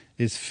City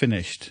is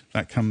finished.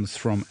 That comes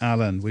from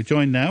Alan. We're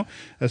joined now,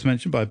 as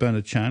mentioned, by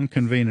Bernard Chan,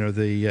 convener of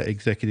the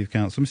Executive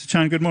Council. Mr.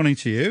 Chan, good morning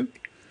to you.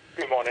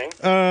 Good morning.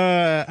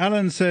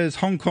 Alan says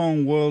Hong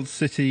Kong World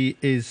City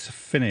is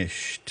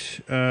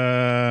finished.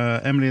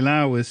 Emily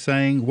Lau is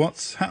saying,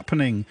 what's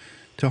happening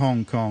to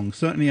Hong Kong?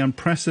 Certainly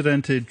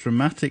unprecedented,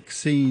 dramatic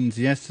scenes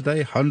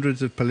yesterday.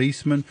 Hundreds of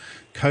policemen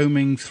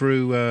combing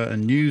through a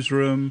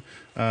newsroom.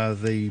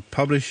 The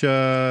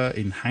publisher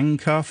in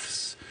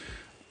handcuffs.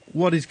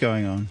 What is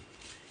going on?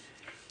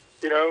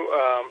 You know,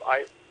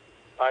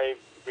 I've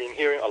been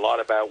hearing a lot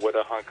about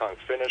whether Hong Kong is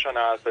finished or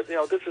not, but,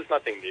 this is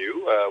nothing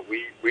new.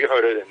 We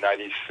heard it in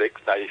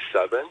 96,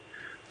 97.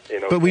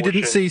 But we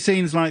didn't see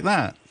scenes like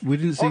that. We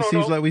didn't see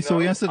scenes like we saw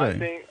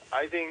yesterday.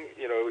 I think,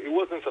 it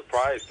wasn't a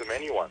surprise to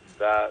anyone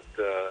that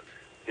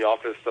the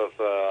office of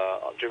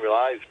Jimmy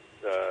Lai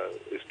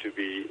is to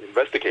be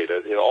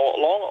investigated.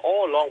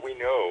 All along we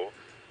know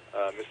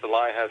Mr.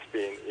 Lai has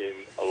been in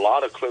a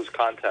lot of close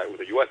contact with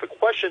the U.S. The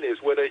question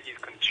is whether he's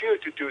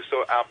continued to do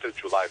so after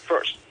July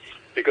 1st.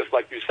 Because,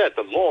 like you said,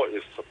 the law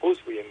is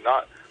supposedly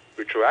not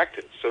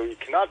retroactive. So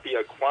it cannot be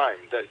a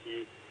crime that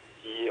he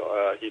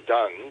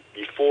done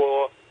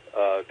before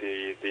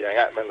the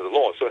enactment of the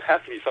law. So it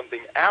has to be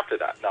something after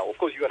that. Now, of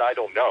course, you and I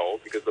don't know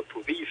because the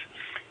police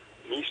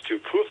needs to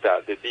prove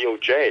that. The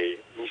DOJ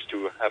needs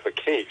to have a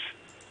case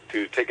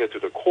to take it to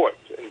the court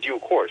in due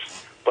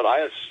course. But I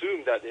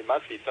assume that it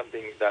must be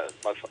something that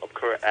must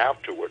occur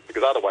afterward,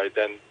 because otherwise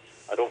then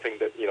I don't think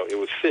that, it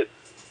would sit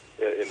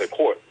in the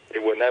court.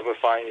 It will never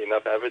find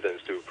enough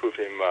evidence to prove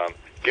him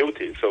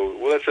guilty. So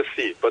let's just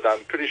see. But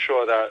I'm pretty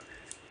sure that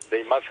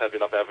they must have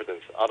enough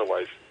evidence.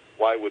 Otherwise,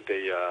 why would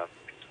they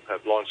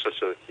have launched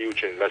such a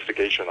huge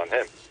investigation on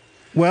him?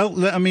 Well,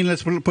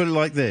 let's put it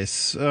like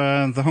this.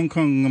 The Hong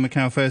Kong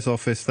Macau Affairs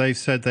Office, they've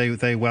said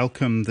they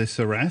welcome this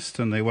arrest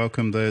and they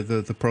welcome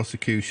the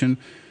prosecution.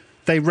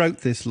 They wrote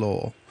this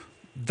law.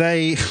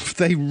 They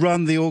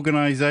run the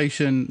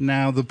organisation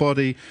now, the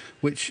body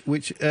which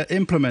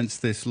implements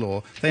this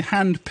law. They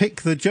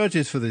handpick the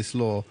judges for this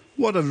law.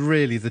 What are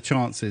really the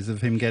chances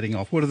of him getting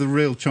off? What are the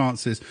real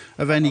chances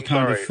of any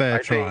kind of fair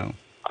trial?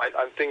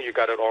 I think you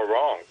got it all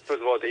wrong.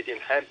 First of all, they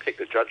didn't handpick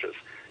the judges.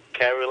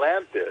 Carrie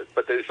Lam did,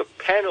 but there is a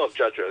panel of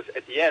judges.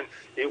 At the end,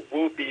 it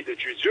will be the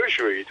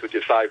judiciary to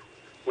decide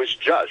which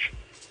judge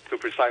to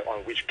preside on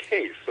which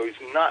case. So it's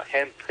not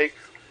handpicked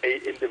an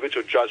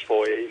individual judge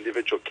for an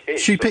individual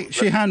case. She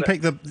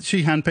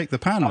handpicked the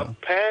panel. A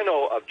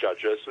panel of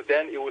judges. So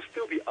then it will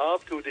still be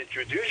up to the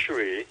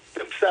judiciary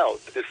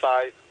themselves to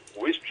decide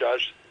which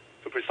judge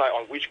to preside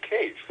on which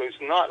case. So it's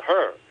not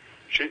her.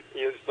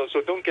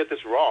 So don't get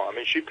this wrong. I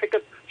mean, she picked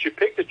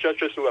the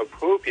judges who are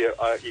appropriate,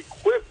 are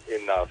equipped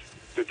enough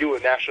to deal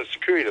with national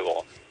security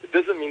law. It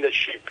doesn't mean that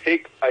she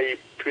picked a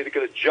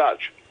particular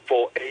judge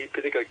for a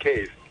particular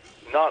case,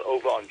 not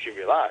over on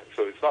Jimmy Lai.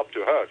 So it's up to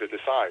her to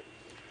decide.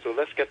 So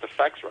let's get the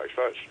facts right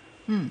first.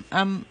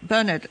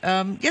 Bernard,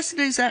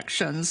 yesterday's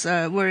actions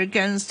were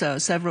against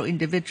several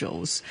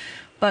individuals.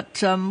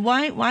 But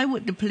why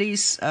would the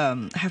police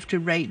have to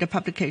raid the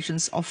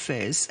publications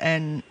office?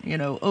 And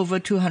over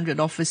 200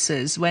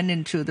 officers went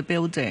into the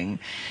building,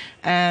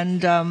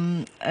 and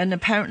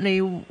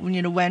apparently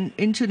went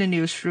into the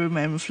newsroom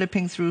and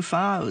flipping through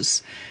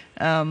files.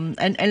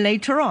 And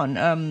later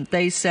on,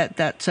 they said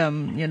that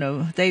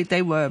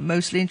they were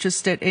mostly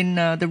interested in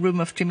the room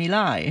of Jimmy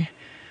Lai.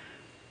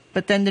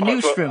 But then the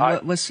newsroom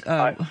was.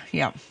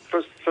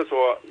 First of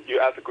all, you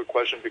asked a good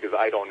question because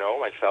I don't know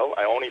myself.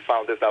 I only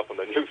found this out from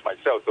the news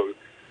myself, so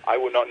I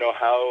would not know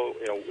how,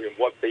 in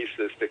what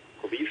basis the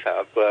police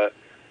have. But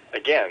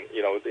again,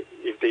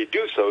 if they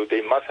do so,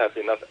 they must have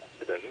enough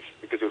evidence,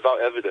 because without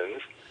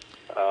evidence,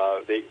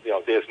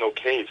 there's no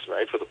case,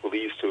 right, for the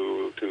police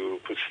to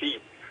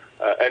proceed.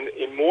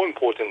 And more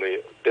importantly,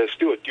 there's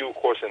still a due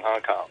course in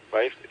Hong Kong,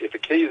 right? If the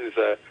case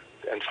is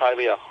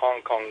entirely a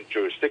Hong Kong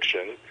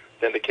jurisdiction,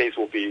 then the case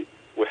will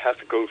have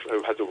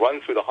to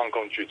run through the Hong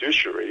Kong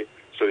judiciary.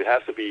 So it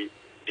has to be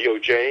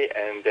DOJ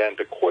and then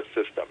the court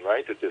system,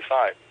 right, to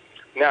decide.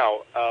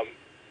 Now,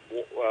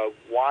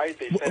 why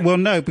they send... Well,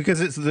 no, because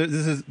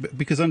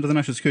because under the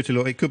national security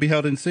law, it could be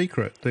held in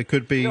secret. There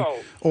could be,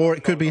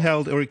 it could be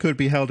held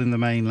in the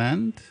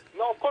mainland.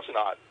 No, of course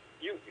not.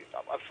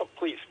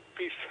 Please,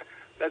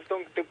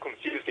 don't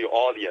confuse the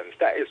audience.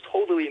 That is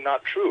totally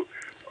not true.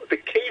 The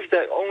case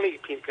that only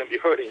can be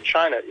heard in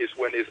China is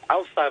when it's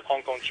outside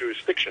Hong Kong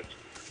jurisdictions.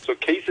 So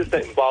cases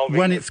that involve...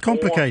 When it's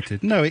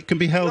complicated. No, it can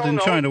be held in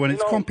China when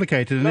it's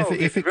complicated. And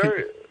if it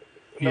could...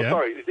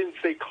 Sorry, it didn't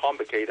say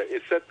complicated.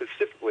 It said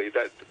specifically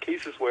that the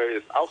cases where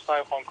it's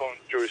outside Hong Kong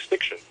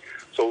jurisdiction.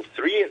 So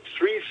three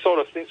sort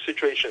of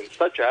situations,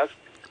 such as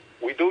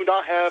we do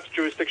not have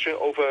jurisdiction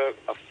over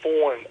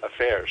foreign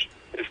affairs.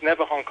 It is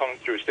never Hong Kong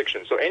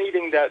jurisdiction. So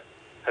anything that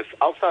has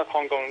outside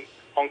Hong Kong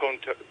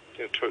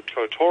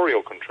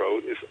territorial control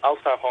is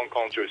outside Hong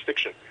Kong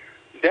jurisdiction.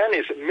 Then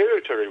it's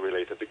military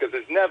related, because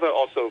it's never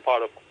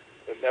part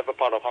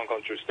of Hong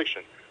Kong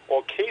jurisdiction.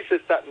 Or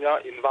cases that are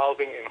not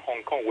involving in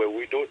Hong Kong, where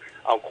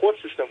our court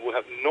system will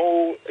have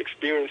no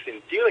experience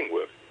in dealing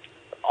with.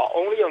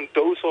 Only on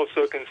those sort of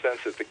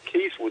circumstances, the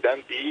case would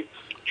then be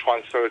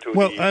transferred to.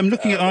 Well, I'm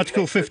looking at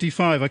Article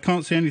 55. I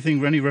can't see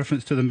any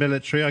reference to the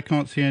military. I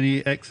can't see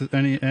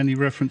any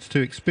reference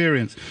to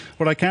experience.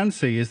 What I can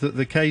see is that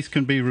the case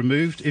can be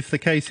removed if the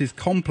case is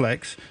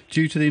complex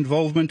due to the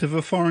involvement of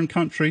a foreign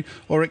country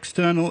or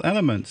external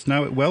elements.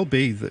 Now, it may well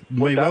be.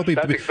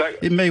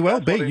 It may well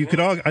be. You could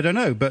argue. I don't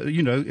know, but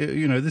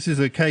this is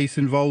a case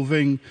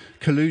involving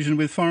collusion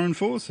with foreign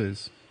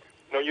forces.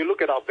 No, you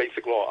look at our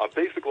basic law. Our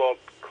basic law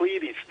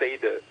clearly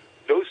stated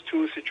those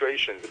two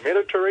situations,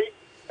 military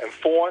and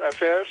foreign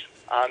affairs,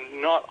 are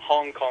not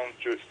Hong Kong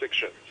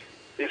jurisdictions.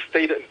 It's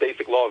stated in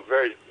basic law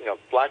very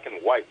black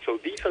and white. So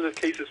these are the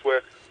cases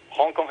where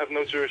Hong Kong have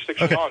no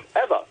jurisdiction on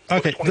ever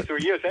for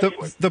 23 years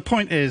anyway. The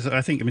point is,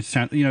 I think, Mr.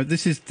 Chan,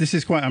 this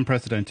is quite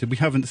unprecedented. We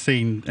haven't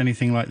seen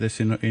anything like this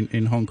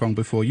in Hong Kong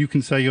before. You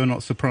can say you're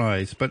not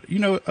surprised, but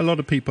a lot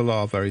of people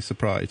are very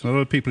surprised. A lot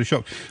of people are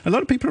shocked. A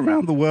lot of people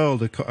around the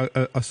world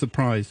are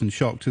surprised and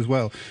shocked as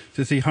well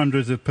to see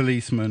hundreds of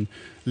policemen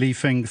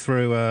leafing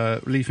through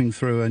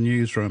a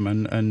newsroom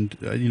and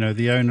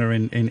the owner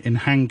in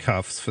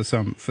handcuffs for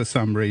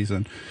some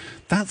reason.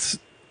 That's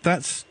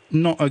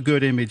not a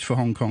good image for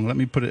Hong Kong. Let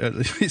me put it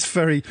at its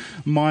very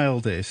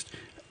mildest.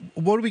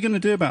 What are we going to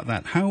do about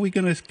that? How are we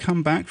going to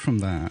come back from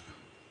that?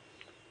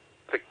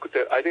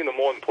 I think the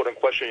more important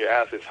question you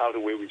ask is how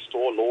do we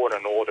restore law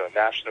and order,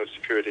 national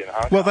security in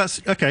Hong Kong? Well,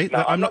 that's okay.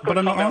 Now, I'm not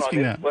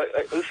asking that.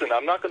 Listen,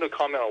 I'm not going to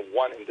comment on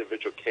one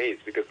individual case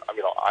because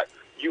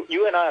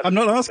you and I. I'm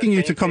not asking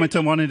you to comment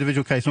on one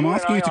individual case. I'm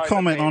asking you to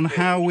comment on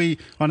how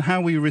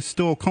we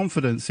restore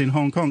confidence in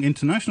Hong Kong,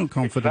 international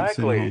confidence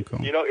in Hong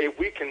Kong. If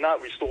we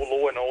cannot restore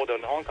law and order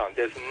in Hong Kong,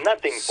 there's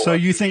nothing. So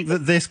you think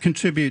that this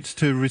contributes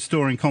to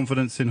restoring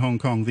confidence in Hong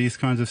Kong? These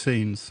kinds of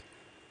scenes.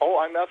 Oh,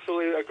 I'm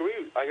absolutely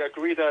agree. I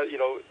agree that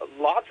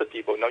lots of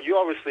people. Now you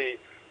obviously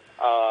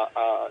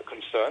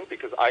concerned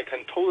because I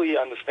can totally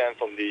understand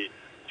from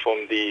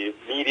the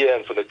media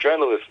and from the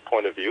journalist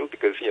point of view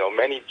because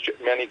many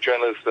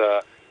journalists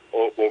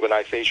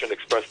organizations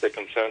expressed their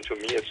concern to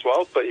me as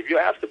well. But if you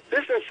ask the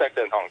business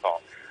sector in Hong Kong,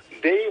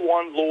 they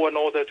want law and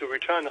order to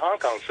return to Hong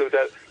Kong so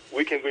that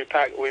we can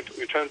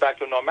return back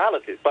to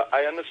normality. But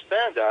I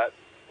understand that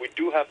we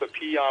do have a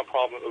PR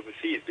problem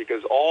overseas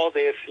because all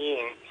they're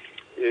seeing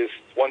is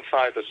one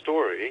side of the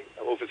story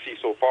overseas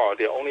so far.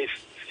 They're only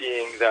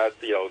seeing that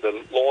the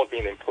law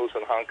being imposed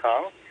on Hong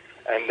Kong,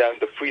 and then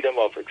the freedom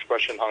of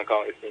expression in Hong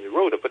Kong is being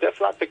eroded. But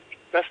that's not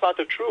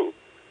the truth.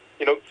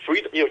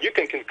 You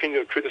can continue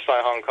to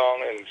criticize Hong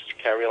Kong and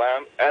carry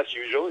on as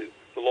usual.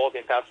 the law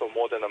been passed for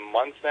more than a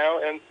month now,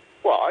 and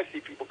well, I see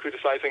people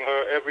criticizing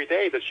her every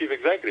day, the chief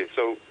executive.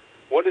 So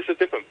what is the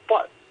difference?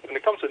 But when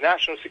it comes to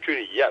national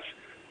security, yes,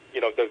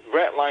 the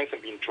red lines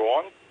have been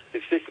drawn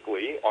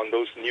specifically on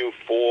those new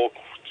 4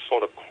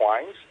 sort of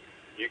crimes.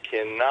 You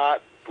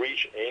cannot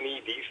breach any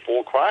of these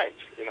 4 crimes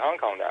in Hong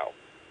Kong now.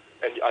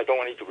 And I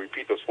don't need to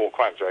repeat those 4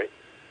 crimes, right?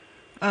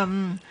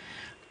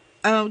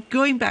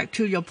 Going back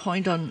to your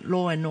point on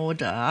law and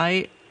order,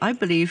 I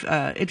believe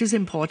it is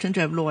important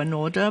to have law and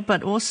order,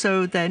 but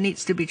also there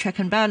needs to be check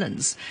and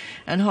balance.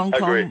 And Hong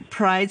Kong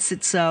prides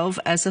itself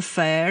as a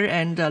fair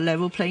and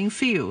level playing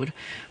field.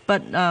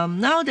 But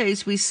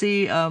nowadays we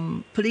see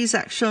police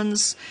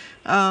actions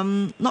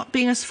not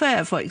being as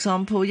fair. For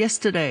example,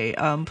 yesterday,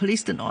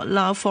 police did not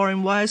allow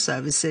foreign wire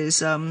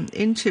services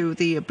into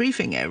the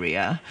briefing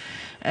area,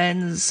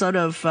 and sort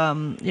of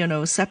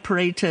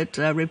separated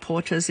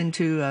reporters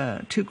into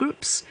 2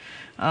 groups.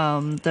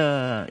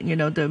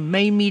 The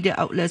main media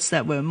outlets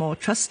that were more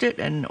trusted,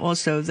 and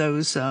also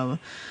those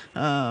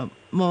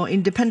more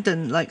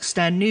independent, like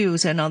Stan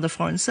News and other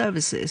foreign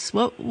services.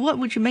 What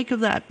would you make of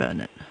that,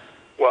 Bernard?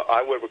 Well,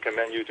 I would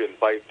recommend you to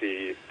invite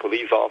the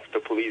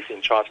police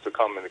in charge to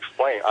come and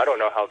explain. I don't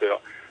know how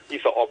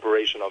these are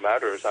operational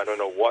matters. I don't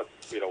know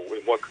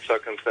in what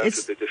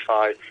circumstances they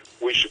decide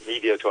which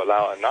media to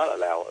allow and not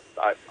allow.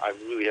 I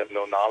really have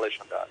no knowledge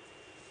on that.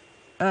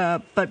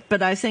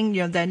 But I think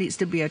there needs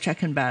to be a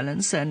check and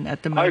balance, and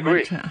at the moment, I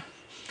agree.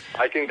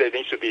 I think they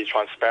need to be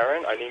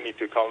transparent. I need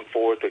to come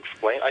forward to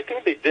explain. I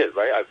think they did,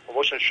 right? I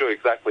wasn't sure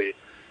exactly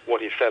what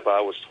he said, but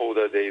I was told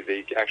that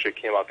they actually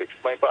came out to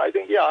explain. But I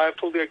think, I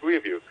totally agree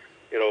with you.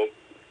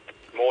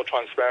 More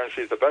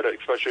transparency is the better,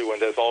 especially when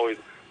there's always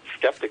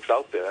skeptics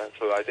out there.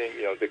 So I think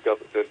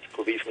the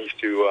police needs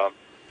to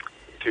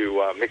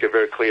make it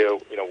very clear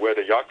where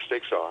the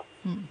yardsticks are.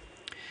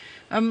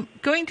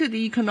 Going to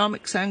the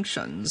economic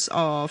sanctions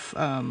of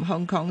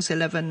Hong Kong's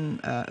 11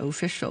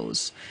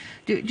 officials,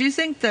 do you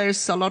think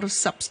there's a lot of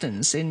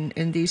substance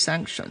in these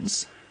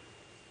sanctions?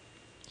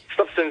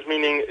 Substance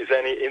meaning is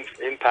any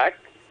impact?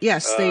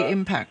 Yes, the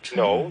impact.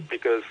 No,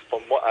 because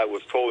from what I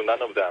was told,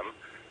 none of them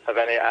have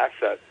any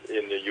assets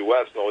in the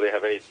U.S., nor they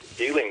have any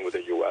dealing with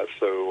the U.S.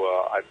 So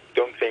I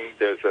don't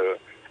think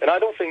and I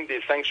don't think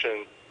the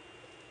sanctions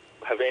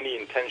have any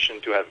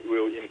intention to have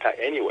real impact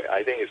anyway.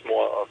 I think it's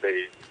more of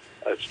a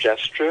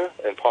gesture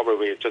and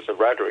probably just a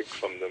rhetoric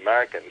from the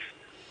Americans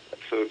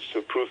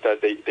to prove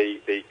that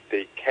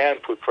they can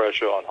put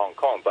pressure on Hong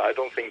Kong, but I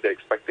don't think they're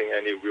expecting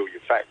any real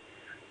effect.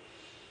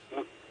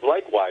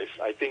 Likewise,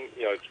 I think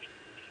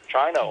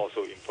China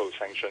also imposed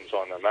sanctions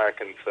on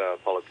American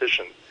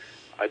politicians.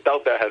 I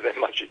doubt that has that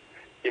much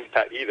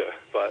impact either,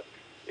 but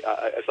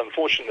it's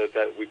unfortunate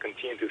that we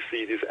continue to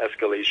see these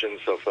escalations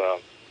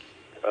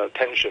of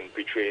tension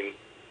between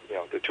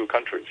the 2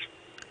 countries.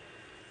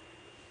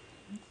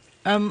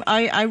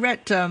 I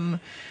read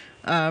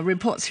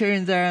reports here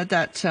and there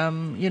that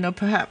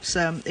perhaps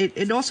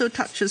it also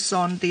touches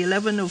on the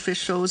 11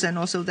 officials and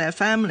also their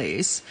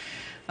families,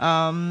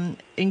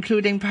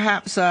 including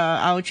perhaps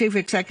our chief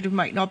executive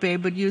might not be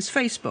able to use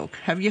Facebook.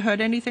 Have you heard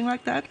anything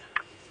like that?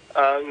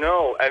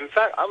 No. In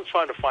fact, I'm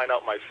trying to find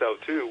out myself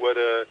too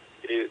whether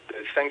the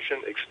sanction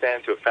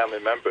extend to family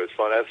members.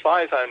 But as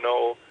far as I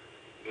know,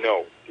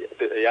 no.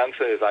 The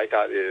answer I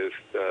got is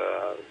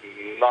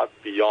not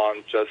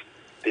beyond just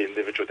the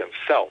individual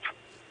themselves.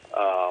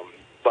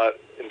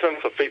 But in terms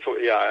of Facebook,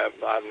 I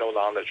have no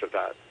knowledge of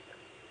that.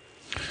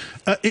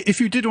 If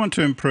you did want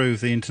to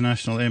improve the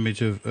international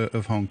image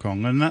of Hong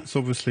Kong, and that's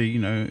obviously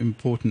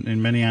important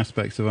in many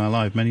aspects of our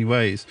life, many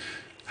ways,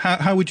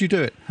 how would you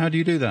do it? How do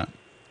you do that?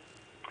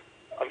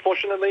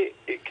 Unfortunately,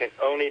 it can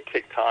only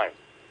take time.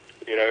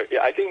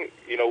 I think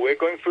we're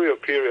going through a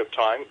period of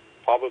time,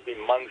 probably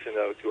months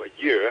to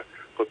a year,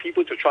 for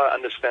people to try to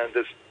understand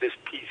this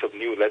piece of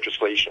new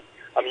legislation.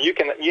 I mean, you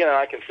and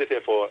I can sit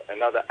here for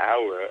another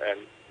hour, and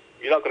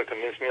you're not going to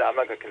convince me. I'm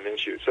not going to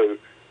convince you. So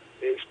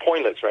it's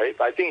pointless, right?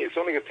 I think it's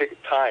only going to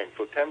take time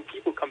for 10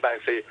 people come back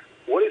and say,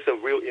 what is the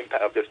real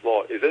impact of this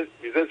law? Is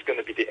this going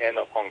to be the end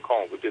of Hong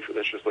Kong with this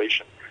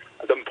legislation?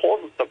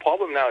 The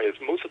problem now is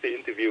most of the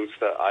interviews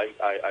that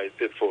I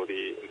did for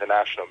the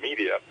international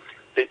media,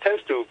 they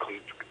tend to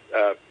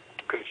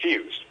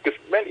confuse. Because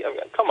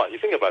come on, you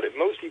think about it.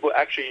 Most people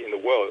actually in the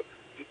world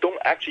don't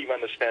actually even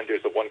understand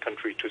there's a one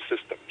country, 2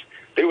 systems.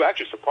 They were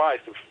actually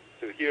surprised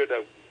to hear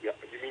that you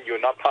mean you're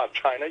not part of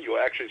China,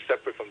 you're actually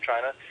separate from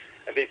China,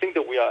 and they think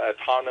that we are an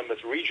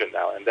autonomous region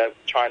now, and that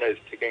China is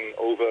taking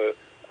over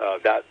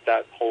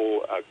that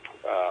whole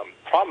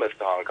promise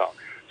to Hong Kong.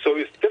 So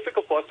it's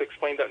difficult for us to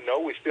explain that, no,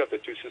 we still have the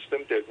 2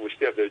 systems, that we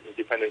still have the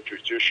independent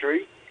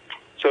judiciary.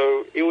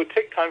 So it would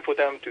take time for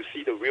them to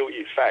see the real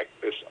effect.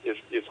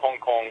 Is Hong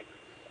Kong,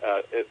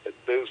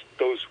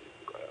 those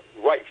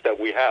rights that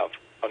we have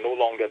are no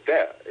longer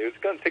there. It's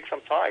going to take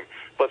some time.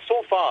 But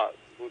so far,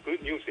 the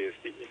good news is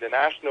the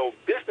international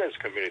business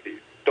community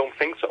don't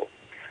think so.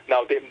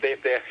 Now,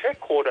 their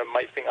headquarters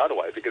might think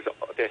otherwise, because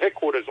their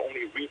headquarters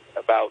only read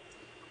about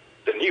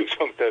the news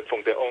from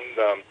their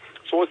own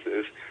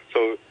sources.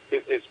 So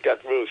it's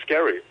got really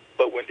scary.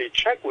 But when they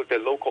check with their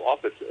local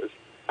offices,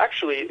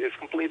 actually, it's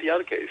completely the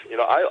other case.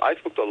 I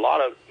spoke to a lot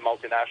of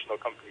multinational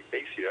companies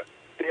based here.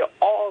 They are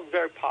all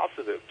very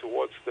positive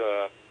towards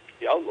the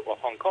outlook of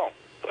Hong Kong.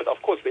 But,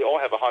 of course, they all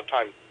have a hard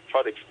time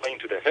trying to explain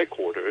to their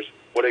headquarters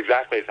what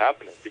exactly is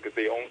happening because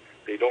they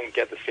don't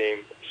get the same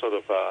sort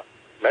of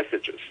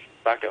messages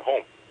back at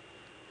home.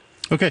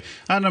 Okay,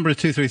 our number is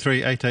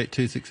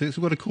 233-88266.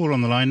 We've got a call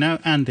on the line now.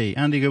 Andy.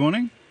 Andy, good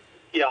morning.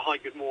 Yeah, hi,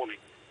 good morning.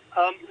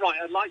 Right,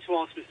 I'd like to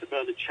ask Mr.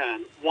 Bernard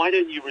Chan, why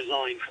don't you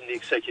resign from the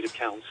Executive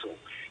Council?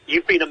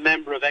 You've been a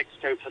member of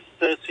EXCO for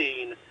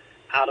 13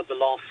 out of the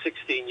last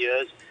 16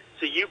 years,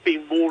 so you've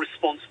been more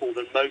responsible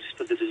than most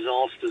for the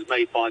disasters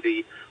made by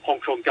the Hong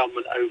Kong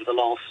government over the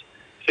last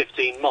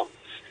 15 months.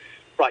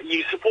 Right,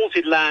 you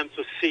supported Lam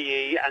for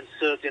CE and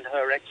served in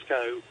her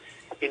EXCO.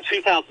 In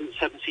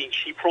 2017,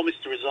 she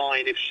promised to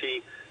resign if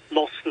she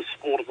lost the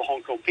support of the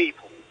Hong Kong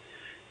people,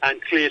 and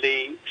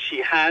clearly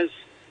she has.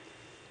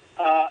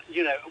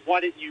 Why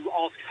didn't you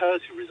ask her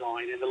to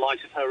resign in the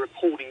light of her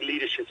appalling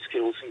leadership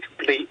skills and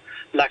complete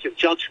lack of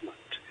judgment?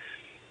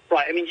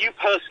 Right, I mean, you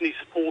personally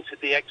supported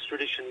the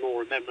extradition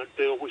law amendment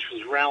bill, which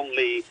was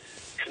roundly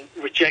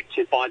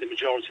rejected by the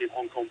majority of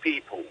Hong Kong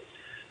people.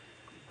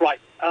 Right,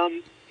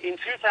 in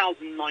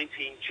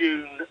 2019,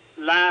 June,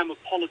 Lam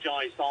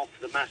apologised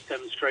after the mass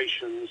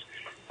demonstrations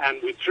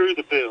and withdrew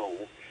the bill,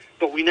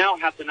 but we now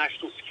have the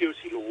National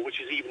Security Law,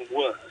 which is even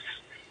worse,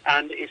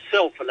 and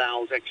itself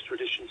allows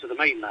extradition to the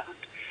mainland.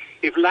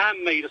 If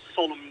Lam made a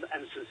solemn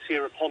and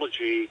sincere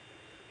apology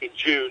in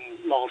June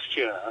last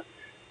year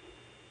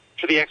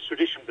for the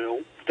extradition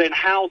bill, then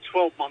how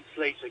 12 months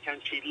later can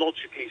she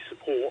logically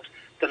support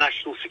the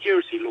National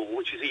Security Law,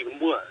 which is even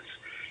worse?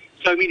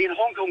 So, I mean, in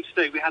Hong Kong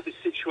today, we have this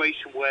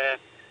situation where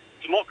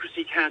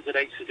democracy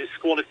candidates are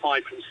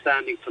disqualified from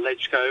standing for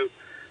LegCo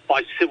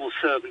by civil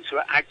servants who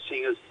are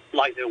acting as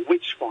like they're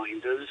witch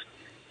finders.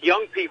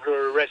 Young people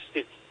are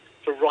arrested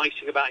for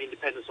writing about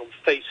independence on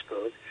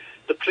Facebook.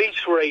 The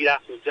police raid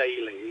Apple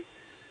daily.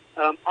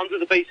 Under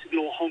the basic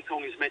law, Hong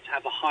Kong is meant to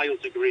have a high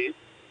degree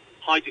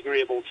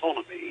of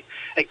autonomy,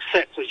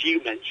 except, as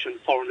you mentioned,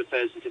 foreign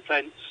affairs and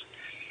defence.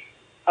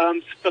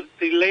 But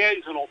the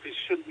liaison office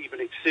shouldn't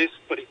even exist,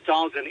 but it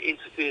does, and it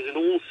interferes in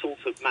all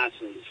sorts of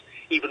matters,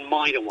 even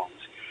minor ones.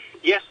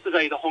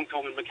 Yesterday, the Hong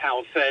Kong and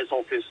Macau Affairs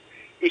Office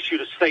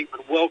issued a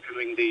statement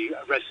welcoming the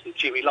arrest of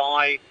Jimmy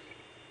Lai.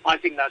 I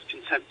think that's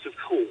contempt of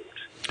court.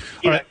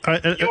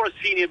 You're a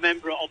senior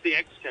member of the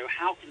EXCO.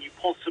 How can you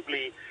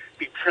possibly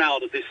be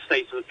proud of this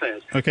state of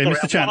affairs? Okay, Sorry,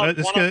 Mr.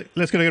 Chan,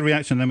 let's get a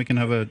reaction, then we can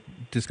have a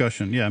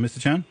discussion. Yeah, Mr.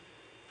 Chan?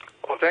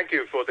 Well, thank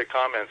you for the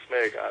comments,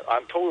 Meg.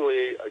 I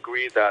totally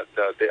agree that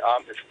there are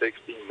mistakes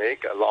being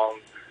made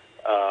along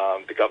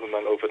the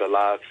government over the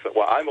last...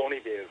 Well, I've only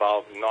been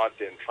involved not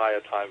the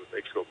entire time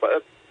with EXCO,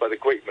 but a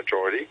great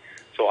majority.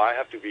 So I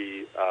have to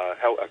be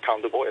held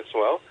accountable as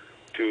well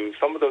to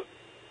some of the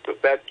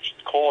bad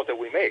call that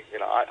we make.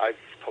 I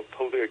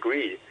totally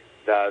agree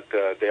that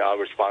there are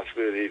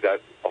responsibilities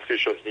that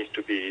officials need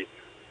to be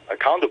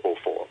accountable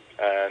for,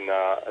 and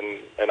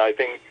I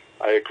think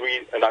I agree.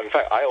 And in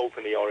fact, I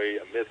openly already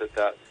admitted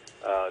that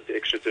the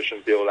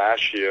extradition bill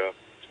last year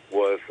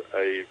was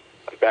a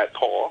bad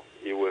call.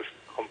 It was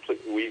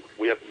complete.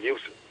 We have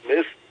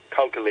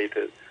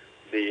miscalculated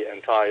the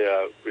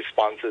entire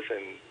responses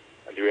and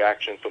the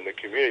reaction from the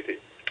community,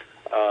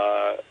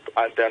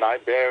 and then I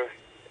bear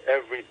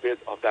every bit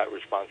of that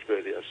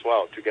responsibility as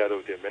well, together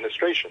with the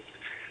administration.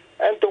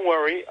 And don't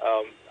worry,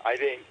 I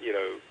think,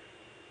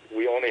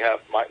 we only have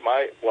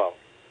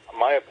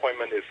my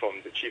appointment is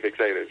from the chief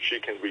executive. She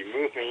can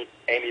remove me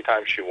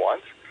anytime she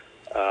wants,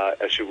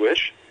 as she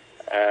wish.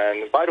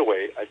 And by the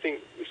way, I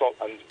think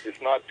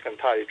it's not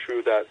entirely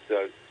true that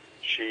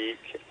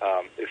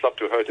it's up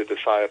to her to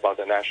decide about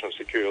the national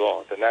security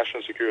law. The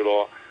national security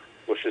law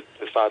was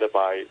decided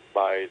by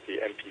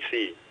the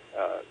NPC,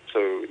 so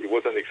it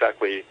wasn't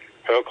exactly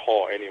her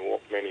call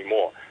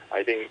anymore.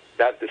 I think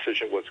that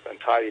decision was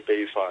entirely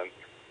based on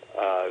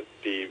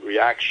the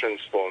reactions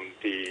from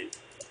the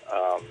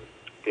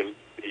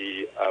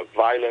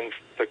violence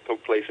that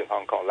took place in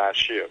Hong Kong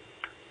last year.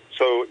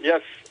 So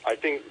yes, I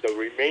think the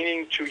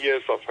remaining 2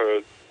 years of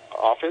her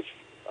office,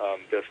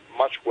 there's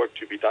much work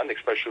to be done,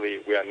 especially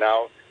we are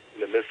now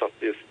in the midst of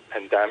this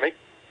pandemic.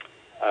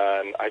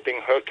 And I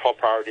think her top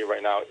priority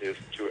right now is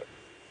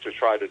to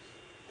try to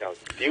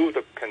deal with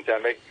the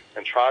pandemic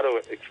and try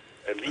to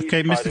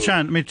Okay, Mr.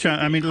 Chan.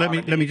 I mean, let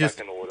me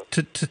just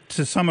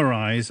to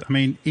summarise. I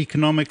mean,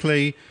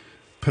 economically,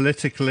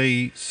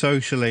 politically,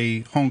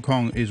 socially, Hong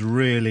Kong is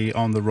really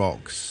on the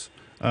rocks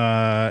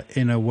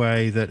in a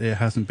way that it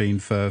hasn't been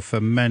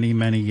for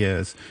many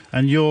years.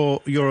 And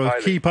you're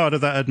a key part of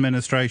that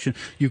administration.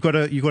 You've got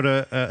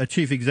a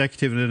chief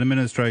executive and an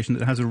administration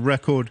that has a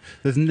record.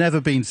 There's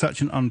never been such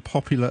an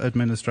unpopular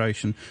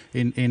administration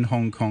in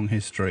Hong Kong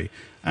history.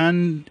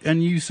 And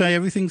you say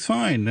everything's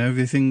fine.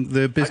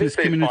 The business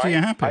community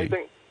are happy.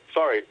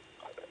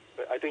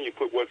 I think you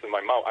put words in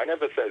my mouth. I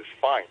never said it's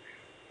fine.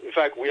 In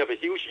fact, we have a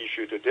huge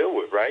issue to deal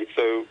with, right?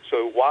 So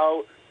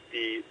while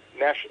the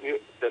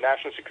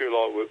national security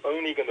law, we're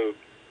only going to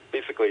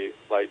basically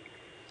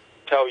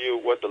tell you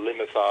what the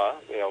limits are.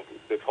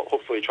 They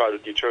hopefully try to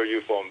deter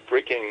you from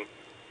breaking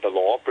the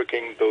law,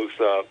 breaking those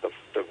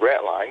the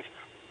red lines.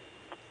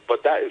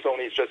 But that is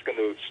only just going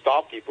to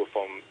stop people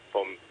from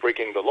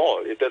breaking the law.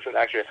 It doesn't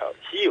actually help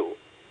heal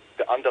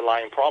the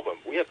underlying problem.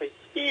 We have a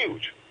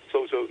huge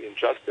social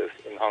injustice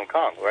in Hong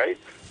Kong, right?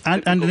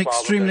 And an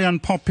extremely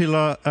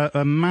unpopular,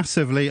 a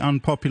massively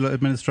unpopular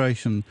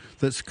administration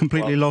that's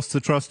completely lost the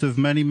trust of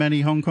many,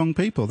 many Hong Kong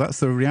people. That's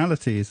the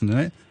reality, isn't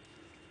it?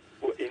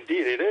 Well,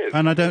 indeed it is.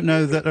 And I don't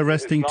know that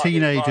arresting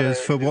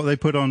teenagers for what they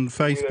put on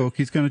Facebook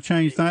is going to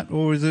change that,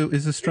 or is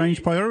a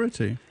strange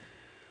priority.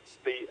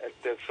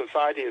 The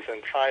society is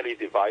entirely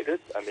divided.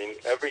 I mean,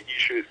 every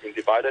issue has been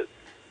divided.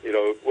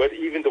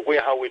 Even the way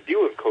how we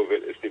deal with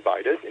COVID is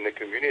divided in the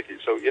community.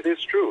 So it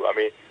is true. I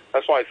mean,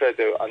 that's why I said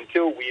that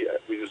until we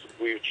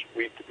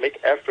make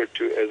effort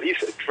to at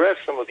least address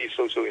some of these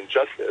social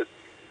injustice,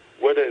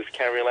 whether it's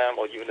Carrie Lam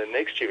or even the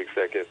next chief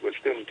executive, we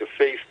still need to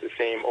face the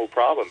same old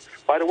problem.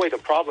 By the way, the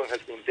problem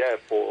has been there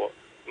for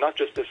not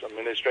just this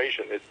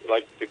administration. It's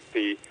like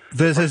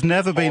There's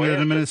never been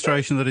an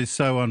administration that is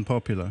so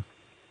unpopular.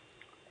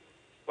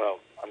 Well,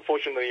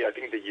 unfortunately, I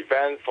think the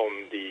event from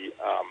the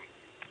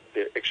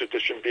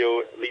extradition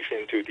bill leads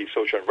into the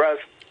social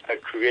unrest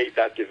and create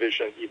that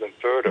division even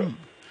further.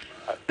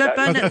 But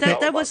Bernard,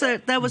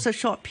 there was a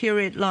short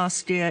period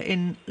last year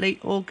in late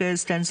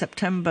August and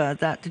September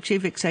that the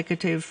chief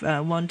executive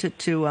wanted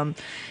to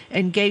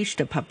engage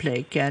the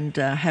public and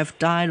have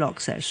dialogue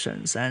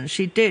sessions, and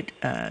she did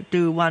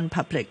do one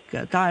public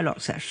dialogue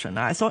session.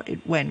 I thought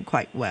it went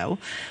quite well,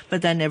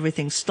 but then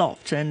everything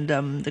stopped, and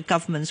the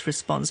government's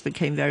response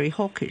became very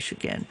hawkish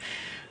again.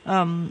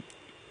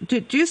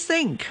 Do you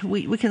think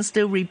we can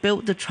still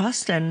rebuild the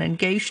trust and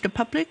engage the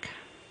public?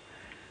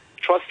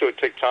 Trust will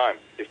take time.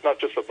 It's not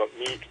just about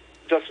me.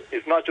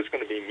 It's not just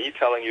going to be me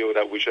telling you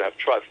that we should have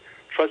trust.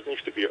 Trust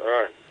needs to be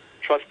earned.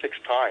 Trust takes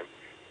time,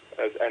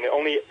 and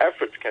only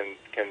effort can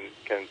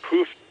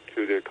prove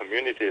to the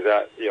community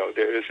that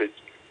there is a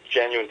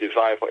genuine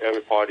desire for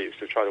every party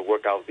to try to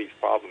work out these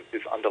problems,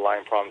 these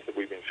underlying problems that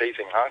we've been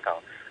facing in Hong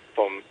Kong,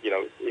 from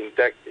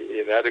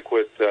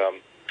inadequate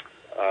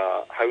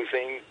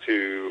housing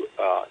to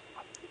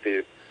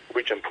the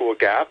rich and poor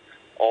gap,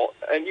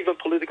 and even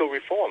political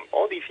reform.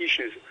 All these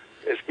issues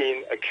has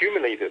been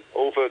accumulated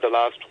over the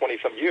last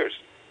 20-some years.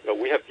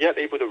 We have yet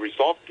able to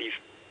resolve these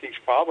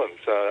problems,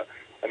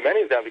 and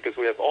many of them because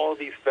we have all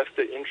these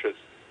vested interests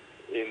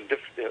in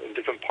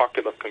different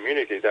pockets of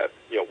community that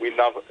we're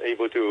not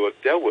able to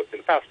deal with in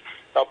the past.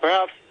 Now,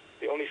 perhaps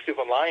the only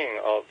silver lining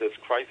of this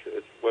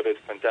crisis, whether it's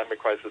pandemic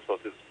crisis or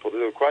this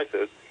political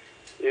crisis,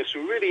 is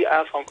to really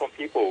ask Hong Kong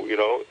people,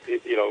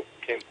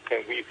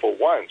 can we for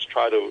once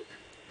try to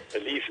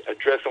at least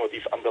address some of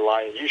these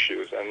underlying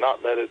issues and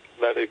not let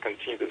it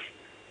continue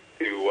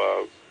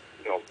to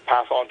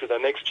pass on to the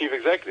next chief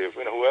executive,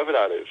 whoever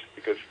that is,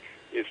 because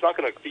these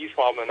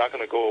problems are not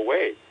going to go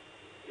away.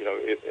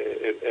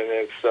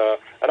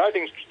 And I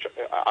think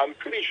I'm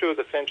pretty sure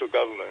the central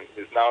government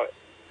is now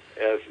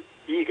as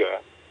eager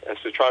as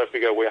to try to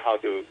figure out a way how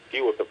to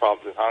deal with the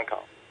problems in Hong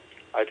Kong.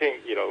 I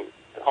think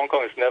Hong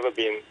Kong has never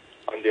been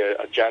on their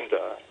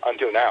agenda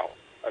until now,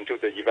 until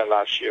the event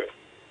last year.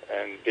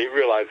 And they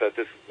realize that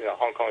this,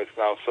 Hong Kong is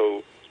now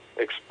so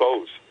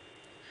exposed.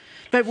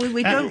 But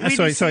we don't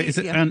really Sorry, is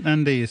it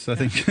Andy's, I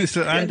think.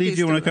 Andy, do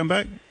you want to come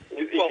back?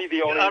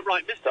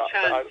 Right, Mr.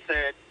 Chan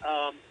said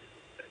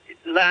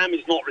Lam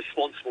is not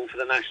responsible for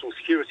the national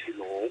security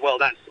law. Well,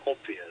 that's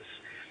obvious.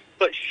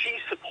 But she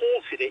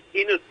supported it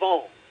in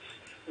advance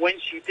when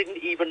she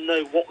didn't even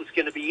know what was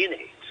going to be in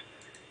it.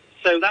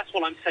 So that's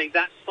what I'm saying.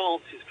 That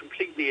stance is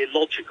completely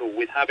illogical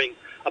with having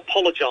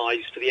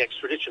apologised for the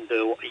extradition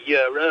bill a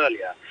year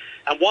earlier.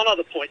 And one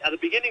other point, at the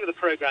beginning of the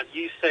programme,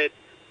 you said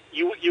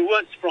you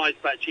weren't surprised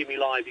about Jimmy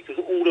Lai because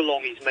all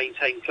along he's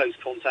maintained close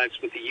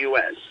contacts with the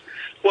US.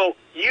 Well,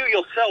 you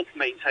yourself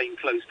maintained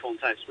close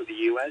contacts with the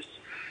US,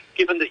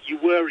 given that you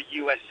were a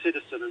US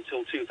citizen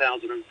until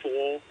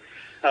 2004.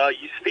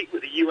 You speak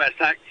with a US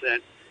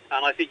accent,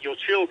 and I think your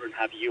children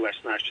have US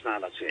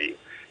nationality.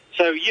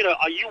 So,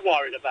 are you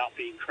worried about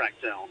being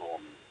cracked down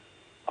on?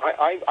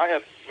 I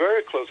have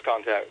very close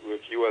contact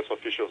with U.S.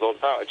 officials all the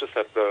time. I just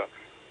had the,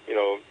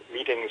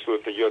 meetings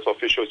with the U.S.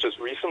 officials just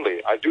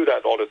recently. I do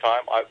that all the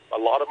time. A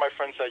lot of my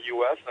friends are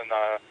U.S. and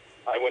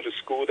I went to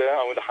school there.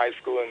 I went to high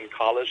school and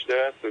college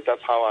there. So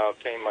that's how I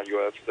obtained my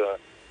U.S.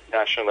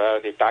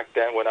 nationality back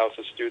then when I was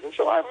a student.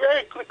 So I have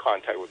very good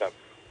contact with them.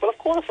 But of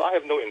course, I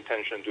have no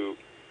intention to,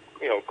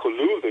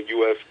 collude the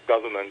U.S.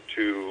 government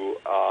to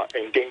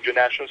endanger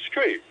national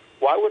security.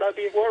 Why would I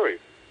be worried?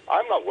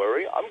 I'm not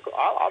worried.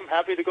 I'm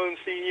happy to go and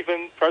see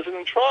even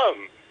President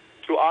Trump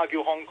to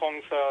argue Hong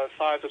Kong's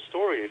side of the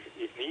story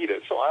if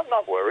needed. So I'm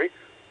not worried.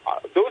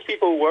 Those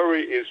people who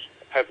worry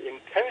have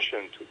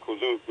intention to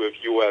collude with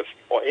U.S.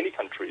 or any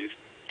countries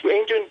to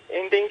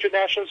endanger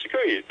national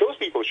security. Those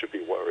people should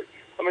be worried.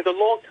 I mean, the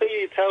law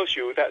clearly tells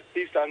you that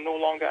these are no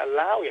longer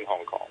allowed in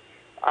Hong Kong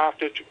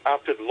after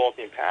the law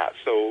being passed.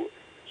 So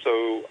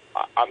So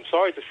I'm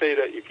sorry to say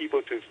that if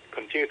people to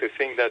continue to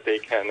think that they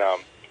can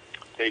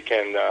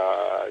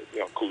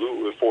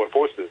collude with foreign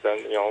forces,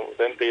 then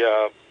they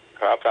are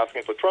perhaps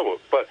asking for trouble.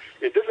 But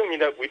it doesn't mean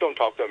that we don't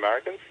talk to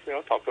Americans.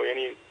 Talk to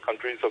any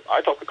countries.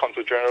 I talk to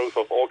consul generals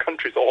of all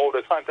countries all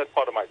the time. That's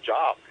part of my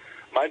job.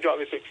 My job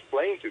is to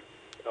explain to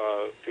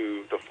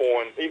the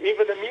foreign,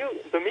 even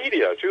the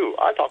media too.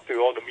 I talk to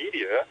all the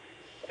media,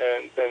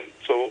 and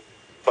so.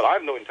 But I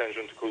have no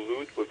intention to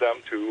collude with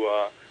them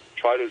to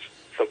try to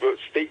subvert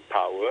state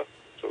power.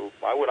 So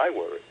why would I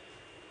worry?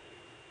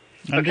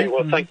 Okay,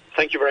 well,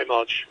 thank you very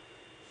much.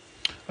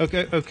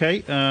 Okay.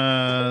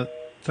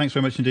 Thanks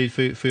very much indeed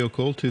for your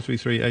call,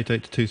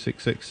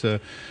 233-88266,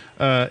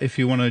 if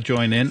you want to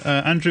join in.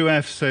 Andrew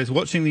F. says,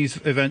 watching these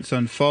events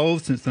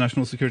unfold since the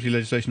national security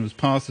legislation was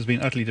passed has been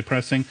utterly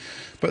depressing,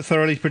 but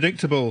thoroughly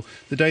predictable.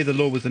 The day the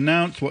law was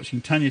announced, watching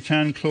Tanya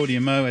Chan,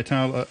 Claudia Mo et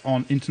al.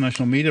 On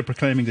international media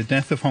proclaiming the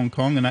death of Hong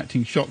Kong and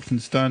acting shocked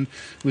and stunned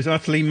was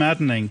utterly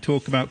maddening.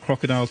 Talk about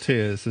crocodile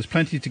tears. There's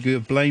plenty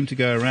of blame to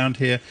go around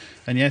here,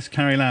 and yes,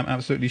 Carrie Lam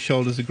absolutely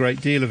shoulders a great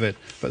deal of it,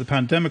 but the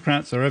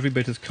Pan-Democrats are every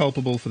bit as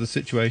culpable for the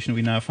situation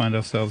we now find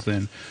ourselves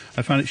in.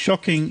 I found it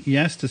shocking,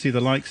 yes, to see the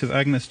likes of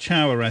Agnes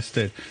Chow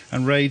arrested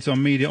and raids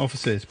on media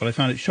offices, but I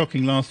found it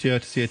shocking last year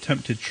to see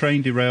attempted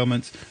train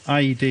derailments,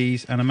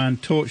 IEDs, and a man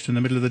torched in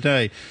the middle of the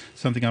day,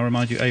 something I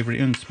remind you Avery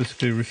Ng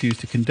specifically refused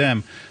to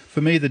condemn.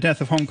 For me, the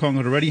death of Hong Kong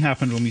had already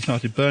happened when we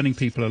started burning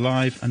people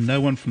alive, and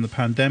no one from the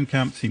Pandem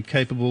camp seemed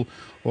capable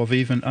of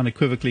even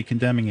unequivocally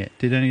condemning it.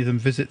 Did any of them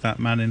visit that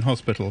man in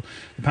hospital?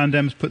 The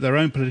Pandems put their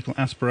own political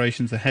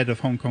aspirations ahead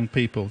of Hong Kong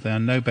people. They are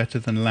no better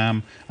than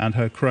Lam and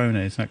her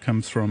cronies. That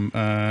comes from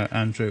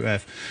Andrew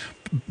F.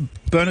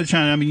 Bernard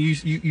Chan, I mean,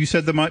 you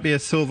said there might be a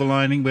silver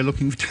lining. We're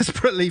looking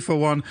desperately for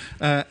one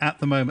at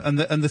the moment,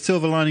 and the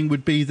silver lining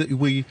would be that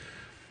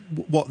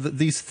that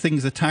these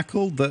things are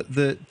tackled.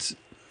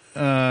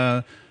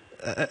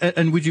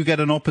 And would you get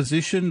an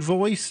opposition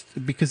voice?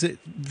 Because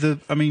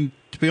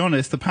to be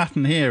honest, the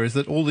pattern here is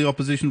that all the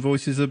opposition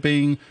voices are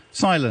being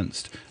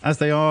silenced, as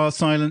they are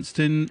silenced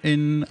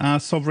in our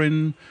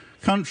sovereign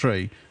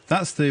country.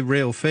 That's the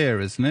real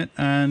fear, isn't it?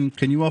 And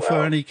can you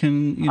offer any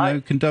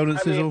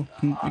condolences or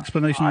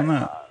explanation on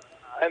that?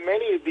 And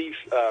many of these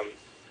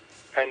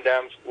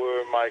Pandems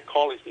were my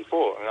colleagues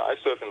before. I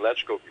served in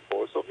LegCo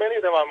before, so many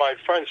of them are my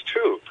friends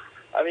too.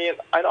 I mean,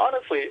 and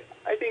honestly,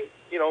 I think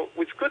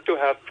it's good to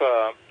have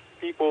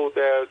people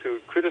there to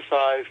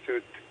criticize,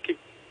 to keep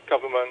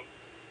government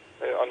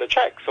on the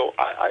check. So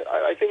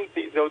I think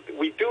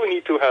we do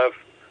need to have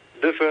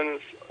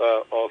difference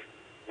of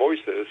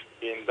voices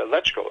in the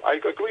LegCo. I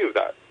agree with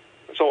that.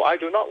 So I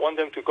do not want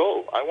them to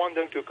go. I want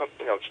them to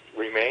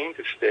remain,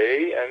 to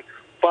stay,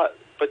 but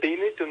they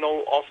need to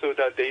know also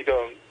that they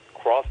don't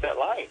cross that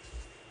line.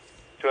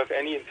 To have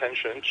any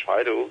intention,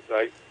 try to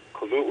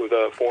collude with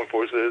the foreign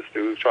forces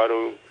to try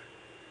to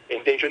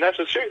endanger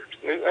national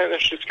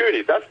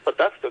security. That's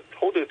the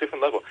totally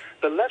different level.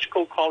 The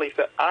LegCo colleagues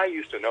that I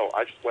used to know,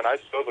 when I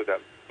served with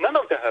them, none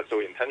of them had no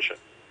intention.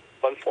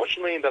 But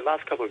unfortunately, in the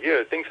last couple of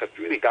years, things have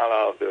really gone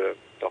out of the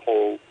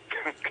whole,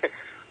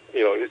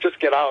 it just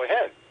get out of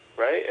hand,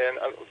 right? And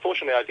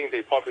unfortunately, I think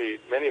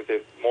many of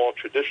the more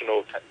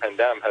traditional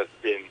Pandem has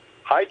been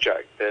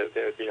hijacked.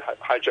 They've been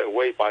hijacked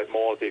away by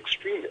more of the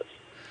extremists.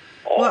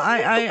 Well,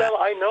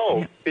 I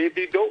know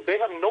they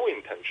have no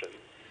intention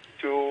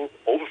to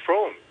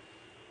overthrow,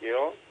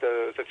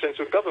 the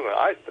central government.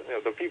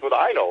 The people that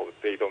I know,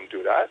 they don't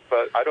do that.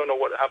 But I don't know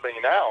what's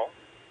happening now.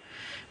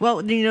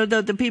 Well,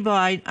 the people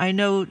I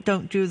know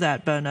don't do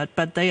that, Bernard,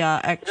 but they are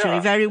actually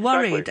very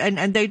worried, exactly.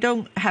 and they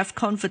don't have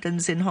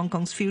confidence in Hong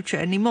Kong's future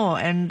anymore.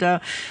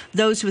 And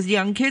those with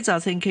young kids are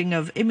thinking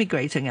of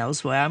immigrating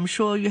elsewhere. I'm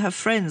sure you have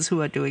friends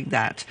who are doing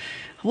that.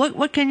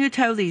 What can you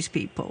tell these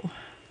people?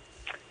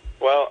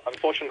 Well,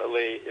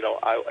 unfortunately,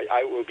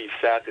 I will be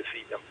sad to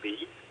see them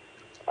leave,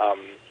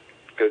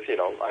 because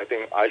I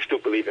think I still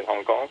believe in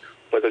Hong Kong.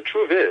 But the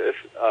truth is,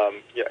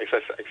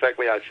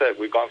 exactly as I said,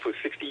 we've gone through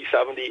 60s,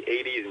 70s,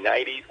 80s,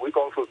 90s. We've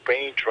gone through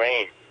brain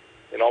drain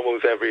in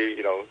almost every,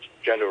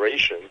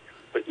 generation.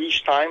 But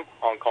each time,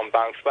 Hong Kong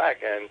bounced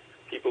back, and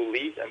people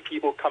leave and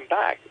people come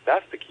back.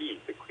 That's the key.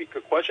 The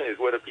question is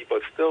whether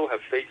people still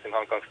have faith in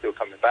Hong Kong still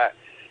coming back.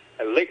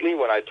 And lately,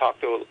 when I talk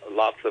to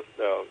lots of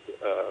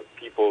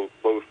people,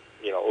 both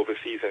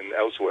overseas and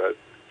elsewhere,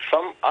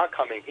 some are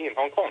coming in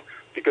Hong Kong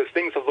because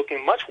things are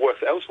looking much worse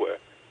elsewhere.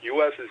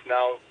 U.S. is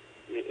now,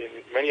 in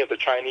many of the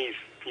Chinese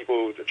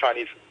people, the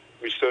Chinese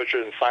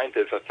researchers and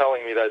scientists are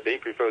telling me that they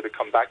prefer to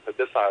come back to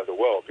this side of the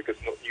world because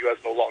the U.S.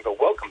 no longer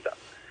welcomes them.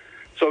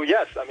 So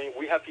yes,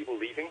 we have people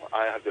leaving.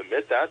 I have to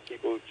admit that.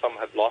 Some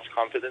have lost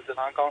confidence in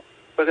Hong Kong,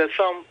 but there's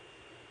some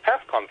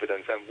have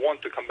confidence and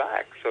want to come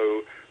back.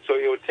 So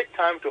it will take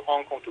time to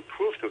Hong Kong to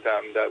prove to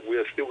them that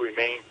we still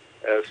remain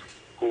as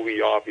who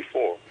we are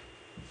before.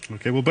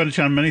 Okay, well, Bernard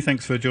Chan, many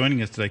thanks for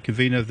joining us today,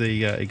 convener of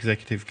the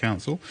Executive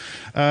Council.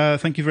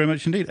 Thank you very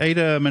much indeed.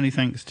 Ada, many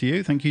thanks to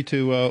you. Thank you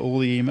to all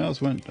the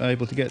emails. Weren't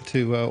able to get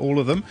to all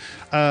of them.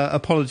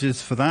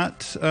 Apologies for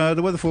that.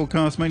 The weather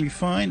forecast mainly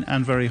fine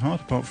and very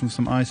hot, apart from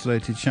some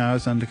isolated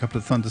showers and a couple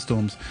of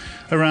thunderstorms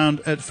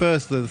around at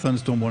first, though the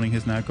thunderstorm warning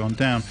has now gone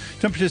down.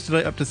 Temperatures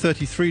today up to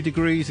 33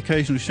 degrees,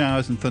 occasional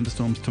showers and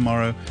thunderstorms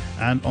tomorrow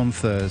and on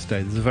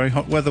Thursday. There's a very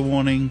hot weather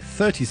warning,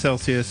 30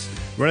 Celsius,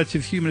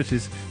 relative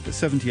humidities at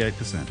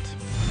 78%.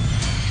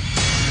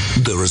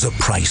 There is a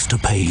price to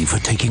pay for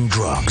taking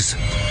drugs.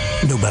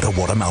 No matter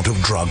what amount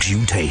of drugs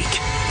you take,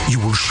 you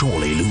will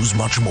surely lose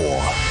much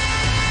more.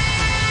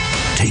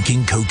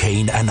 Taking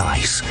cocaine and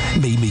ice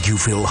may make you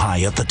feel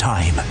high at the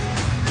time.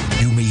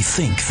 You may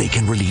think they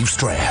can relieve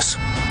stress,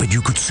 but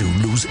you could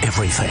soon lose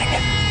everything.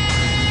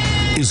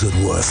 Is it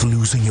worth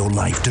losing your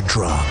life to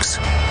drugs?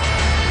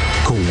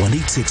 Call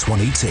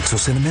 186-186 or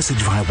send a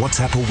message via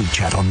WhatsApp or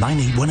WeChat on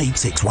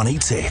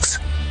 98186-186.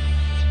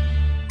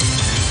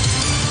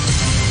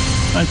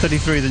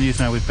 9:33, the news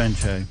now with Ben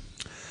Che.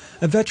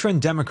 A veteran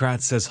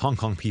Democrat says Hong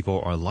Kong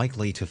people are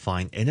likely to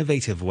find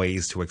innovative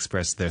ways to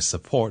express their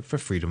support for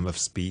freedom of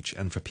speech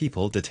and for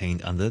people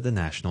detained under the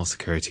national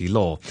security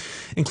law,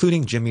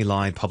 including Jimmy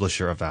Lai,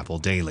 publisher of Apple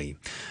Daily.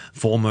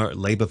 Former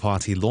Labour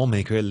Party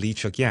lawmaker Lee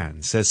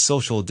Chuk-yan says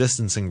social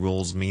distancing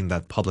rules mean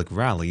that public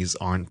rallies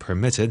aren't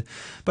permitted,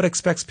 but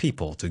expects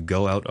people to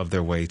go out of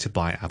their way to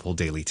buy Apple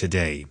Daily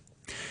today.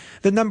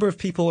 The number of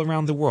people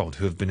around the world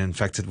who have been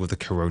infected with the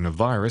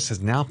coronavirus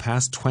has now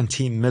passed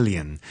 20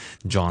 million.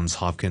 Johns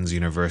Hopkins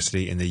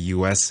University in the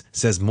U.S.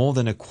 says more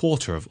than a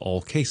quarter of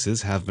all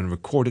cases have been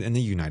recorded in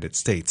the United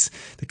States,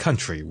 the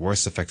country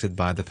worst affected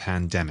by the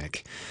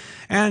pandemic.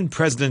 And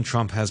President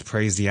Trump has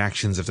praised the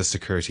actions of the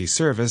security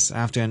service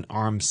after an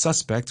armed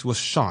suspect was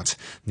shot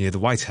near the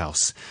White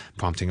House,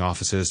 prompting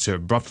officers to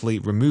abruptly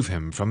remove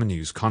him from a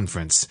news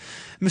conference.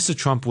 Mr.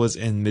 Trump was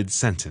in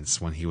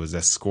mid-sentence when he was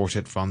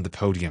escorted from the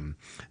podium.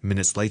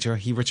 Minutes later,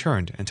 he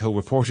returned and told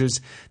reporters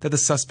that the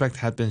suspect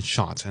had been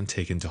shot and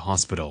taken to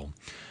hospital.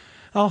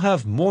 I'll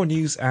have more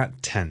news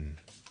at 10.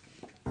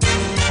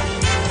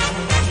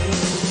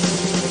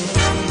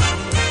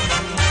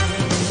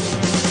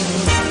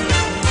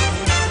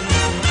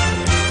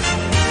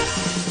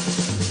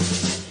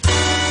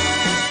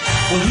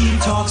 Well, he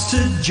talks to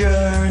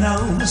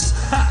journos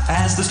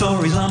as the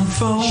stories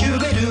unfold.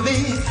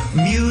 Shooby-dooby,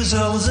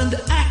 musos and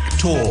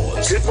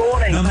actors. Good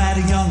morning. No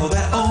matter young or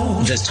that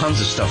old. There's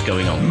tons of stuff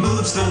going on.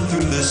 Moves them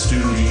through the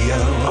studio.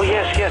 Oh,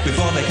 yes.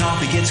 Before their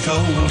coffee gets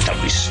cold.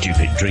 Don't be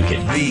stupid, drink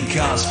it.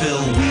 Because Phil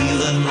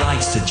Whelan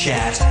likes to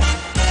chat.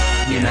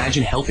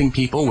 Imagine helping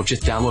people with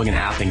just downloading an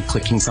app and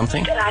clicking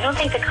something. I don't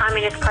think the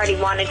Communist Party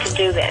wanted to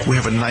do this. We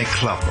have a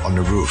nightclub on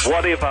the roof.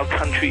 What if our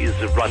country is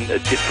run a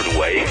different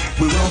way?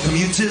 We welcome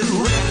you to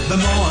the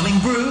Morning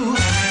Brew.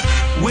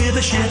 With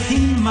a chef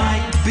he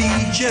might be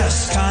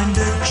just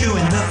kinda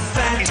chewing the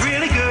fat. He's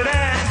really good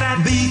at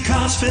that.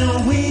 Because Phil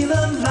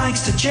Whelan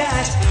likes to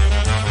chat.